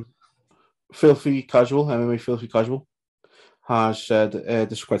one. Filthy Casual, MMA Filthy Casual, has said,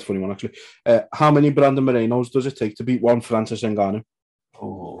 this is quite a funny one actually, how many Brandon Morenos does it take to beat one Francis Ngannou?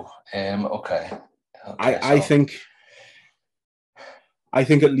 Oh, okay. I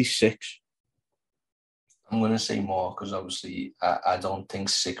think at least 6. I'm going to say more because obviously I don't think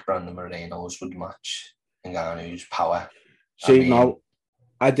 6 Brandon Morenos would match Ngannou's power.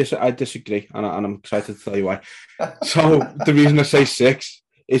 I disagree, and I'm excited to tell you why. So the reason I say 6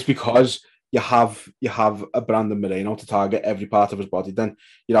 is because you have a Brandon Moreno to target every part of his body. Then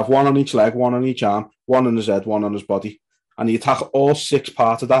you'd have one on each leg, one on each arm, one on his head, one on his body, and you attack all 6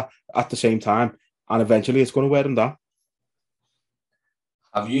 parts of that at the same time, and eventually it's going to wear him down.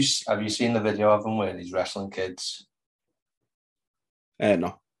 Have you seen the video of him where he's wrestling kids?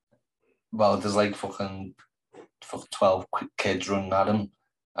 No. Well, there's like fucking 12 kids running at him,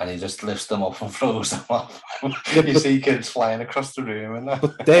 and he just lifts them up and throws them off. You see kids flying across the room and that.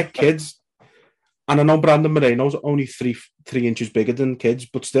 But they're kids. And I know Brandon Moreno's only 3 inches bigger than kids,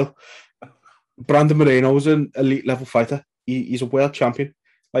 but still, Brandon Moreno's an elite level fighter. He's a world champion.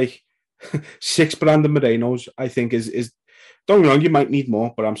 Like 6 Brandon Morenos, I think is don't get me wrong, you might need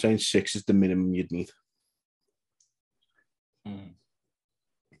more, but I'm saying 6 is the minimum you'd need.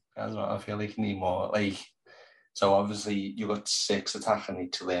 That's what I feel like you need more. Like, so obviously you got 6 attacking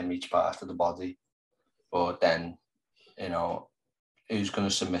each part of the body, but then, you know, who's going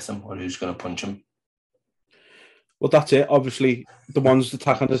to submit him or who's going to punch him? Well, that's it. Obviously, the ones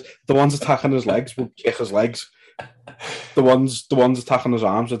attacking his legs will kick his legs. The ones attacking his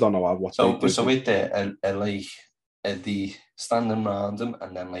arms, I don't know what they do. So with the standing around him,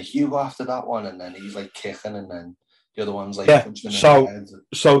 and then like you go after that one, and then he's like kicking, and then the other one's like punching him in the head.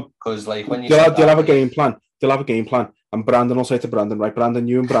 So because like when they'll have a game plan. They'll have a game plan, and Brandon will say to Brandon, right, Brandon,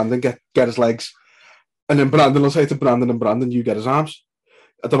 you and Brandon get his legs, and then Brandon will say to Brandon, and Brandon, you get his arms.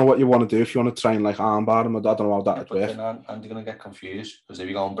 I don't know what you want to do. If you want to try and like armbar him, I don't know how that would work. And you're going to get confused because if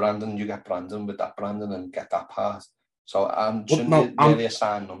you go on Brandon, you get Brandon with that Brandon and get that part. So shouldn't really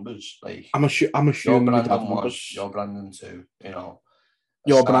assign numbers. Like I'm assuming your Brandon was your Brandon too. You know,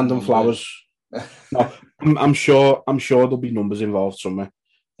 your Brandon Flowers. No, I'm sure there'll be numbers involved somewhere.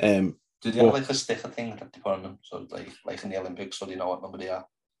 Did you have like a sticker thing that they put on them? So like in the Olympics, so they know what number they are?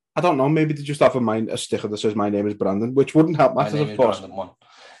 I don't know, maybe they just have a sticker that says my name is Brandon, which wouldn't help matters, of course. My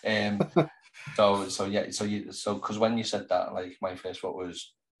name is Brandon 1. So because when you said that, like my first thought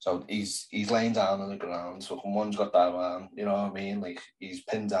was, so he's laying down on the ground, so one's got that arm, you know what I mean? Like he's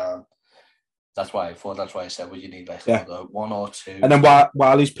pinned down. That's why I said, well, you need like another one or two. And then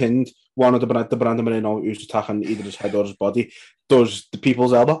while he's pinned, one of the Brandon Moreno who's attacking either his head or his body does the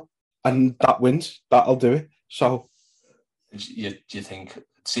people's elbow, and that wins. That'll do it. So you think,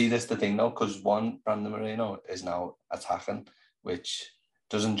 see, this the thing though, because one Brandon Moreno is now attacking, which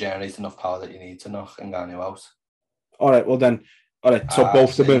doesn't generate enough power that you need to knock Ngannou out. All right, so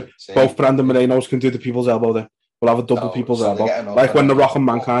both Brandon Morenos can do the people's elbow then. We'll have a double people's elbow. Like when The Rock and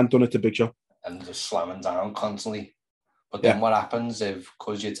Mankind done it to Big Show. And just slamming down constantly. But then what happens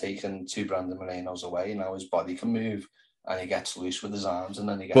because you're taking two Brandon Morenos away, now his body can move and he gets loose with his arms and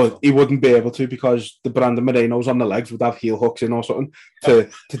then he gets But he wouldn't be able to because the Brandon Morenos on the legs would have heel hooks in or something to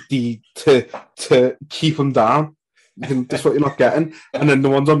keep him down. That's what you're not getting. And then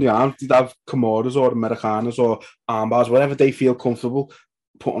the ones on the arms, they'd have Kimuras or Americanas or armbars, whatever they feel comfortable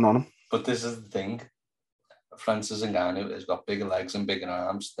putting on them. But this is the thing. Francis Ngannou has got bigger legs and bigger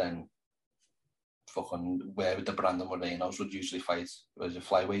arms than fucking where the Brandon Morenos would usually fight as a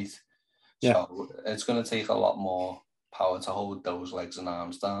flyweight. Yeah. So it's going to take a lot more power to hold those legs and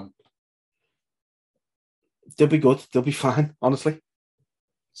arms down. They'll be good. They'll be fine, honestly.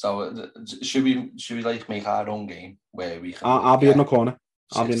 So should we like make our own game where we can? I'll be in the corner.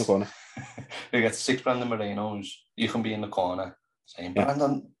 I'll be in the corner. We get 6 Brandon Morenos. You can be in the corner saying,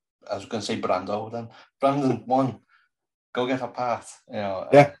 Brandon, I was going to say Brando then. Brandon, 1, go get a part. You know.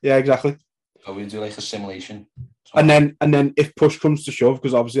 Yeah, exactly. So we do like a simulation. And then if push comes to shove,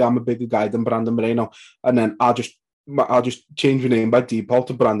 because obviously I'm a bigger guy than Brandon Moreno, and then I'll just change my name by default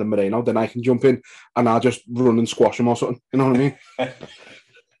to Brandon Moreno, then I can jump in and I'll just run and squash him or something. You know what I mean?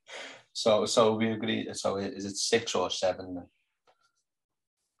 So we agree. So is it 6 or 7 then?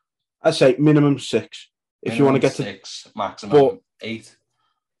 I'd say minimum 6. If you want to get 6, maximum 8.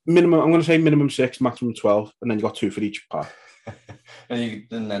 Minimum, I'm going to say minimum 6, maximum 12, and then you got 2 for each part. and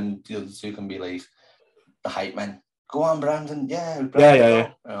then the other 2 can be like the hype men. Go on, Brandon. Yeah.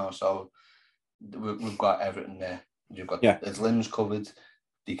 Yeah. You know, so we've got everything there. You've got his limbs covered.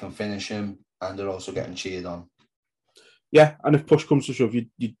 They can finish him, and they're also getting cheered on. Yeah, and if push comes to shove, you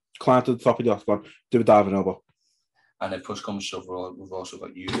climb to the top of the octagon, do a diving elbow. And if push comes to shove, we've also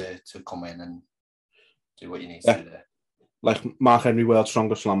got you there to come in and do what you need to do there. Like Mark Henry World's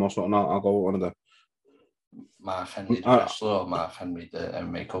Strongest Slam or something, I'll go with one of them. Mark Henry the wrestler or Mark Henry the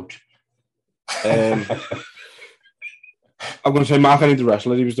MMA coach? I'm going to say Mark Henry the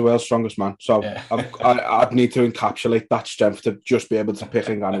wrestler. He was the world's strongest man. So I'd need to encapsulate that strength to just be able to pick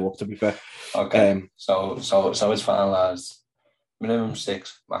Ngannou up, to be fair. Okay. So it's finalised. Minimum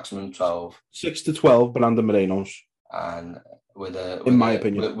 6, maximum 12. 6 to 12, Brandon Morenos. And in my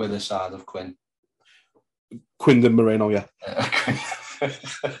opinion. With a side of Quinn. Quindon Moreno, yeah.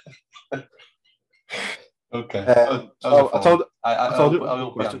 Okay. I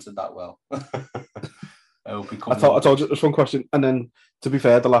hope we answered that well. I told you this one question, and then to be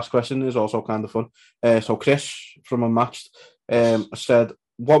fair, the last question is also kind of fun. So Chris from Unmatched said,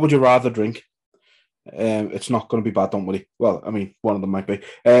 "What would you rather drink?" It's not going to be bad, don't worry. Well, I mean, one of them might be.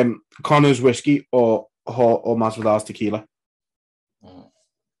 Connor's whiskey or Masvidal's tequila.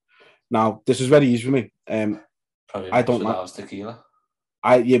 Now, this is very easy for me. I don't like tequila.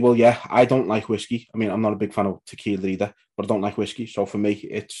 I don't like whiskey. I mean, I'm not a big fan of tequila either, but I don't like whiskey. So for me,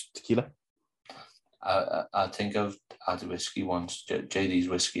 it's tequila. I think I've had whiskey once. JD's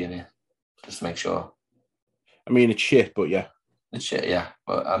whiskey in it, just to make sure. I mean, it's shit, but yeah. It's shit, yeah.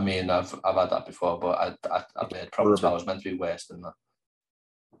 But I mean, I've had that before, but I've heard Proper 12 was meant to be worse than that.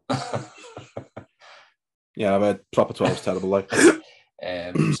 Yeah, I've heard Proper 12 is terrible, like.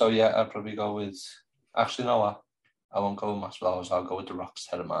 So yeah, I'd probably go with. Actually, no, I won't go with Masvidal. I'll go with the Rock's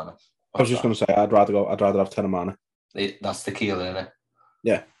Terramana. I was just going to say, I'd rather have Terramana. That's tequila, isn't it?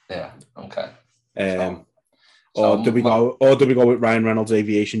 Yeah. Yeah. Okay. Or do we go with Ryan Reynolds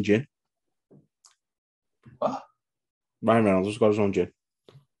Aviation Gin? What? Ryan Reynolds has got his own gin.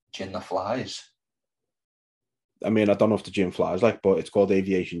 Gin that flies. I mean, I don't know if the gin flies, like, but it's called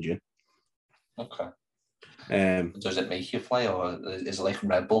Aviation Gin. Okay. Does it make you fly, or is it like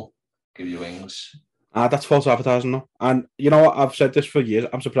Red Bull? Give you wings? That's false advertising, though. And you know what? I've said this for years.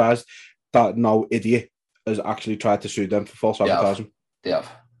 I'm surprised that no idiot has actually tried to sue them for false advertising. They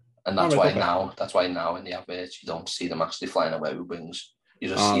have. And that's why now in the adverts you don't see them actually flying away with wings. You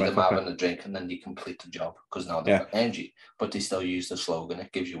just see them having a drink and then they complete the job because now they've got energy. But they still use the slogan,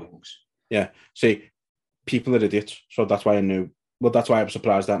 it gives you wings. Yeah. See, people are idiots, so that's why I knew. Well, that's why I was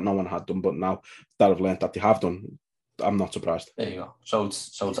surprised that no one had done. But now that I've learned that they have done, I'm not surprised. There you go. So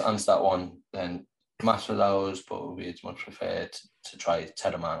to answer that one, then massive hours, but we'd much prefer to try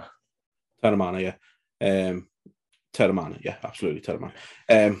Terramana. Terramana, yeah. Terramana, yeah, absolutely Terramana.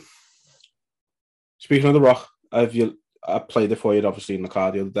 Speaking of The Rock, I played it for you, obviously, in the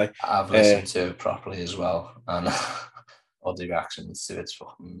car the other day. I've listened to it properly as well, and all the reactions to it's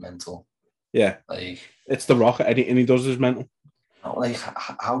fucking mental. Yeah, like it's The Rock. Anything he does is mental. Like,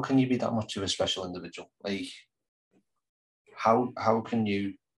 how can you be that much of a special individual? Like, how can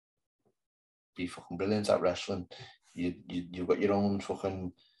you be fucking brilliant at wrestling? You've got your own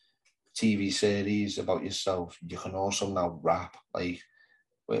fucking TV series about yourself. You can also now rap. Like,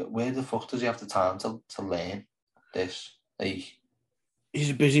 where the fuck does he have the time to learn this? Like,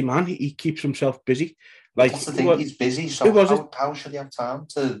 he's a busy man. He keeps himself busy. Like, that's the thing. He's busy. So how should he have time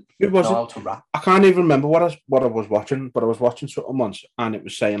to know how to rap? I can't even remember what I was watching, but I was watching something once, and it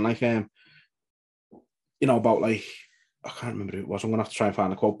was saying like, about like, I can't remember who it was. I'm gonna have to try and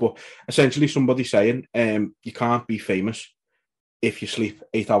find a quote, but essentially somebody saying, you can't be famous if you sleep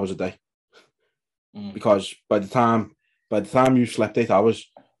 8 hours a day, because by the time you slept 8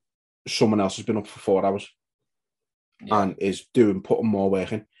 hours, someone else has been up for 4 hours, and is putting more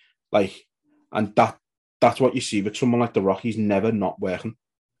work in, like, and that's what you see with someone like The Rock. He's never not working,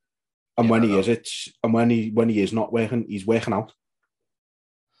 and when he is not working, he's working out,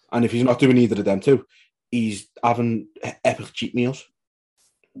 and if he's not doing either of them two, he's having epic cheat meals.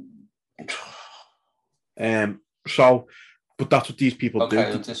 But that's what these people do.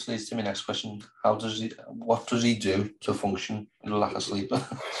 Okay, this leads to my next question. What does he do to function in a lack of sleep?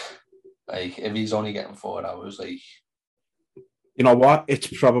 Like, if he's only getting 4 hours, like... You know what? It's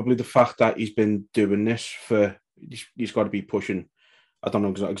probably the fact that he's been doing this for... He's got to be pushing... I don't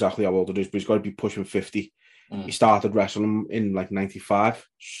know exactly how old it is, but he's got to be pushing 50. He started wrestling in, like, 95.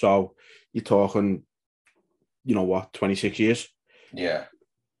 So, you're talking... 26 years. Yeah.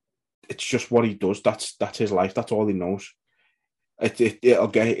 It's just what he does. That's his life. That's all he knows.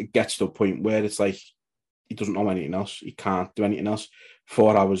 It gets to a point where it's like he doesn't know anything else. He can't do anything else.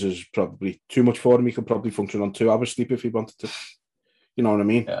 4 hours is probably too much for him. He could probably function on 2 hours sleep if he wanted to. You know what I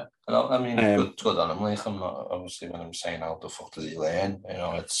mean? Yeah. I mean, good on him. Like, I'm not, obviously, when I'm saying how the fuck does he learn,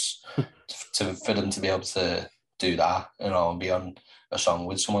 it's for them to be able to do that, and be on a song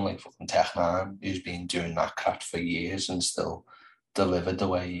with someone like fucking Tech-N9ne, who's been doing that crap for years and still delivered the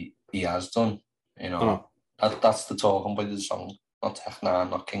way he has done. That's the talking point of the song. Not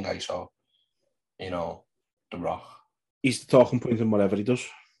Tech-N9ne, not King Iso. The Rock. He's the talking point in whatever he does.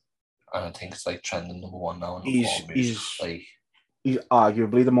 And I think it's like trending #1 now. He's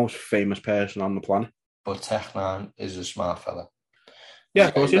arguably the most famous person on the planet. But Tech-N9ne is a smart fella. Yeah,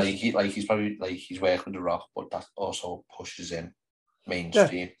 of course. He's probably he's working with The Rock, but that also pushes him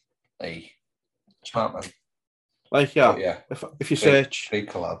mainstream. Yeah. Like, smart man. Like, yeah. If you search, great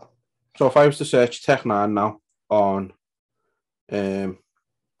collab. So if I was to search Tech-N9ne now on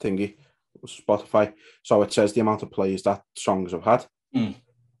thingy Spotify, so it says the amount of plays that songs have had.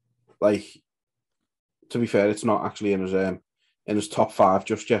 Like, to be fair, it's not actually in his top 5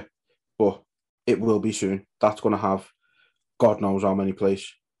 just yet, but it will be soon. That's going to have God knows how many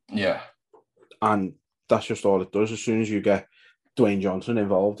plays. Yeah. And that's just all it does. As soon as you get Dwayne Johnson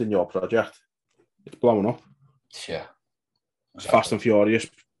involved in your project, it's blowing up. Yeah. Exactly. Fast and Furious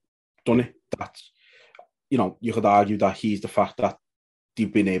done it. That's, you could argue that he's the fact that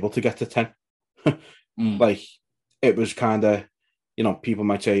they've been able to get to 10. Like, it was kind of, people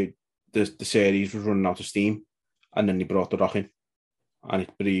might say the series was running out of steam, and then he brought The Rock in, and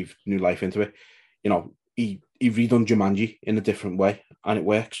it breathed new life into it. He redone Jumanji in a different way, and it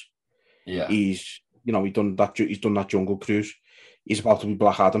works. Yeah. He's done that Jungle Cruise. He's about to be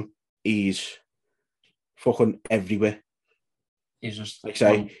Black Adam. He's fucking everywhere. He's just like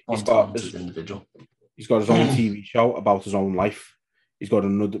he's got his individual. He's got his own TV show about his own life. He's got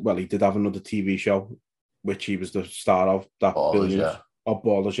he did have another TV show, which he was the star of. That Ballers, Billions. Yeah. Oh,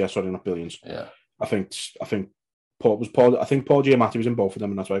 Ballers, yeah, sorry, not Billions. Yeah. I think Paul Giamatti was in both of them,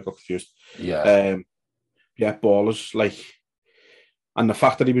 and that's why I got confused. Yeah. Yeah, Ballers, like, and the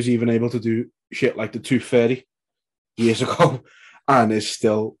fact that he was even able to do shit like the Tooth Fairy years ago, and is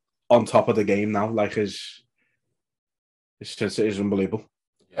still on top of the game now, like is unbelievable.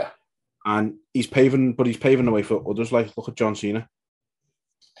 Yeah. And he's paving the way for others. Like, look at John Cena.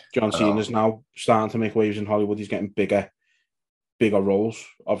 John Cena's now starting to make waves in Hollywood. He's getting bigger roles.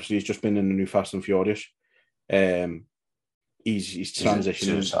 Obviously, he's just been in the new Fast and Furious. He's transitioning.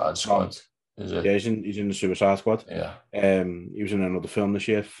 Suicide Squad. Is it? Yeah, he's in the Suicide Squad. Yeah. He was in another film this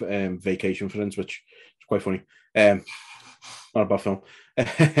year, Vacation Friends, which is quite funny. Not a bad film.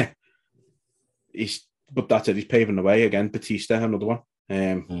 But that's it. He's paving the way again. Batista, another one.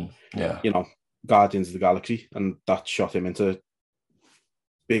 Yeah. You know, Guardians of the Galaxy, and that shot him into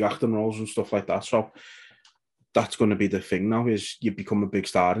big acting roles and stuff like that. So that's going to be the thing now: is you become a big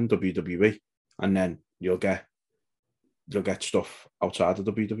star in WWE, and then you'll get stuff outside of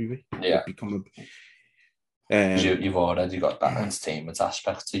WWE. Yeah. You've already got that entertainment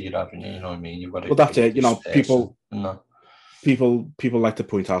aspect to you, haven't you? You know what I mean? You've got. Well, that's it. You know, people like to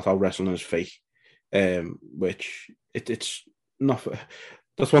point out how wrestling is fake, which it's not.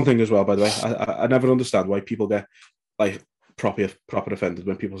 That's one thing as well. By the way, I never understand why people get like proper offended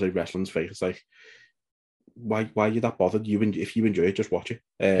when people say wrestling's fake. It's like, why are you that bothered? If you enjoy it, just watch it.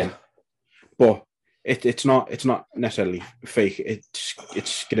 But it's not necessarily fake. It's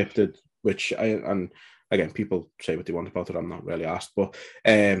scripted, which and again, people say what they want about it. I'm not really asked, but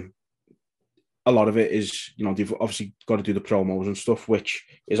a lot of it is, you know, they've obviously got to do the promos and stuff, which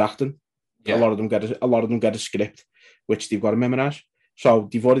is acting. Yeah. A lot of them get a script, which they've got to memorize. So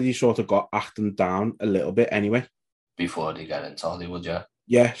they've already sort of got acting down a little bit anyway. Before they get into Hollywood, yeah.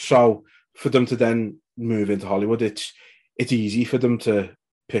 Yeah, so for them to then move into Hollywood, it's easy for them to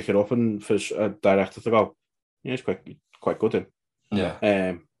pick it up and for a director to go, yeah, it's quite good in.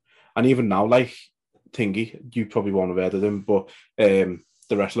 Yeah. And even now, like Thingy, you probably won't have heard of him, but the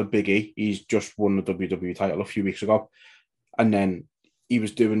wrestler Big E, he's just won the WWE title a few weeks ago, and then he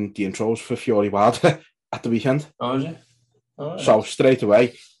was doing the intros for Fury Wilder at the weekend. Oh, is he? Oh, yeah. So straight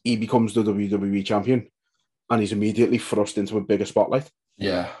away, he becomes the WWE champion, and he's immediately thrust into a bigger spotlight.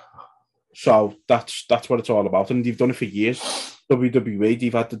 Yeah. So that's what it's all about, and they've done it for years. WWE,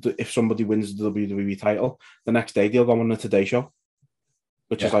 they've had if somebody wins the WWE title, the next day they'll go on the Today Show,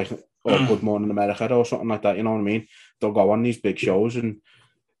 which is like Good Morning America or something like that. You know what I mean? They'll go on these big shows, and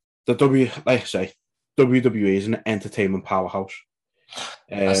like I say, WWE is an entertainment powerhouse.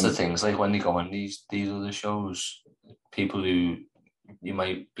 That's the things. Like when they go on these other shows, people who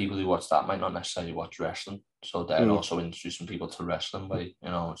watch that might not necessarily watch wrestling, so they're also introducing people to wrestling by, you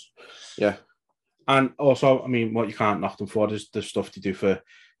know. Yeah, and also, I mean, what you can't knock them for is the stuff they do for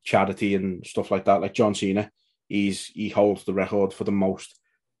charity and stuff like that. Like John Cena, he holds the record for the most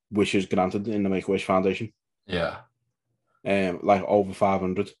wishes granted in the Make-A-Wish Foundation. Yeah, like over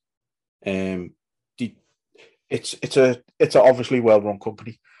 500. It's a obviously well-run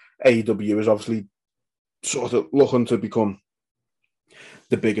company. AEW is obviously sort of looking to become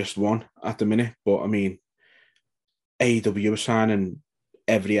the biggest one at the minute, but I mean, AEW is signing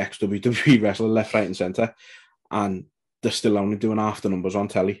every ex-WWE wrestler left, right, and centre, and they're still only doing half the numbers on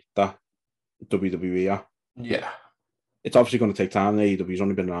telly that WWE are. Yeah, it's obviously going to take time. AEW's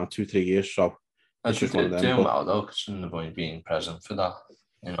only been around 2-3 years, so it's just one of them. Doing well though, because they've only been present for that,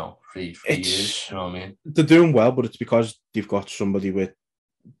 you know, three years. You know what I mean? They're doing well, but it's because they've got somebody with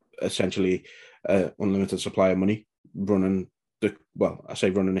essentially unlimited supply of money running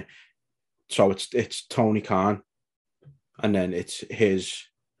running it. So it's Tony Khan, and then it's his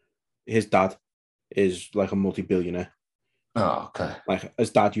dad is like a multi-billionaire. Oh, okay. Like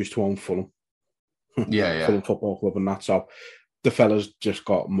his dad used to own Fulham. Yeah. Fulham Football Club and that. So the fella's just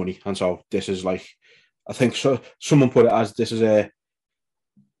got money, and so this is like, I think so. Someone put it as this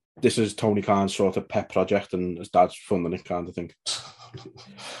is Tony Khan's sort of pet project, and his dad's funding it, kind of thing.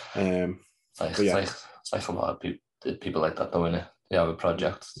 It's like a lot of people like that, though, innit? They have a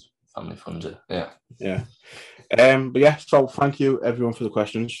project, family funds it. Yeah. But yeah, so thank you everyone for the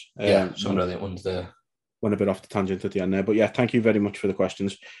questions. Some brilliant ones there. Went a bit off the tangent at the end there, but yeah, thank you very much for the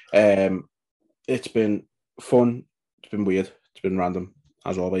questions. It's been fun. It's been weird. It's been random,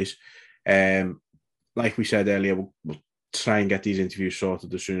 as always. Like we said earlier, we'll try and get these interviews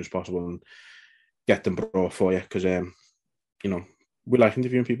sorted as soon as possible and get them brought for you, because you know, we like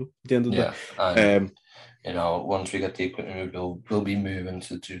interviewing people at the end of the day. You know, once we get the equipment, we'll be moving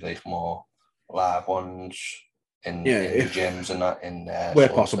to do like more live ones in the gyms and that in where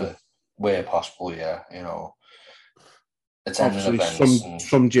possible. Where possible, yeah. You know, obviously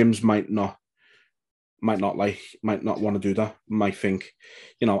some gyms might not want to do that. Might think,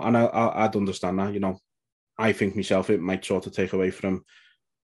 you know, and I'd understand that. You know, I think myself it might sort of take away from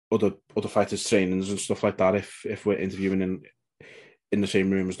other fighters' trainings and stuff like that if we're interviewing in the same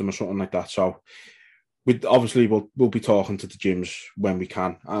room as them or something like that. So we'll be talking to the gyms when we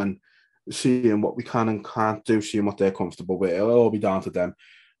can and seeing what we can and can't do, seeing what they're comfortable with. It'll all be down to them.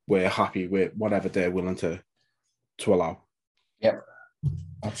 We're happy with whatever they're willing to allow. Yep,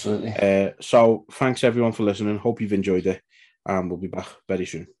 absolutely. So thanks everyone for listening. Hope you've enjoyed it, and we'll be back very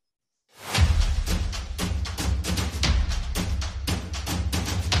soon.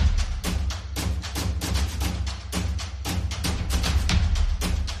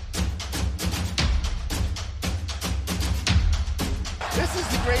 This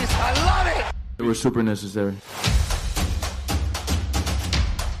is the greatest. I love it. They were super necessary.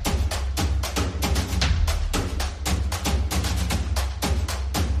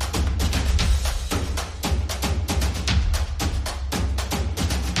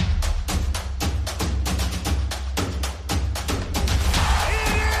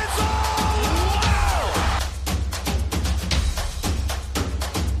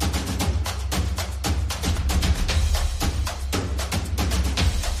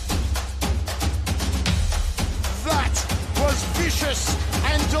 Vicious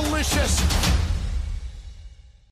and delicious.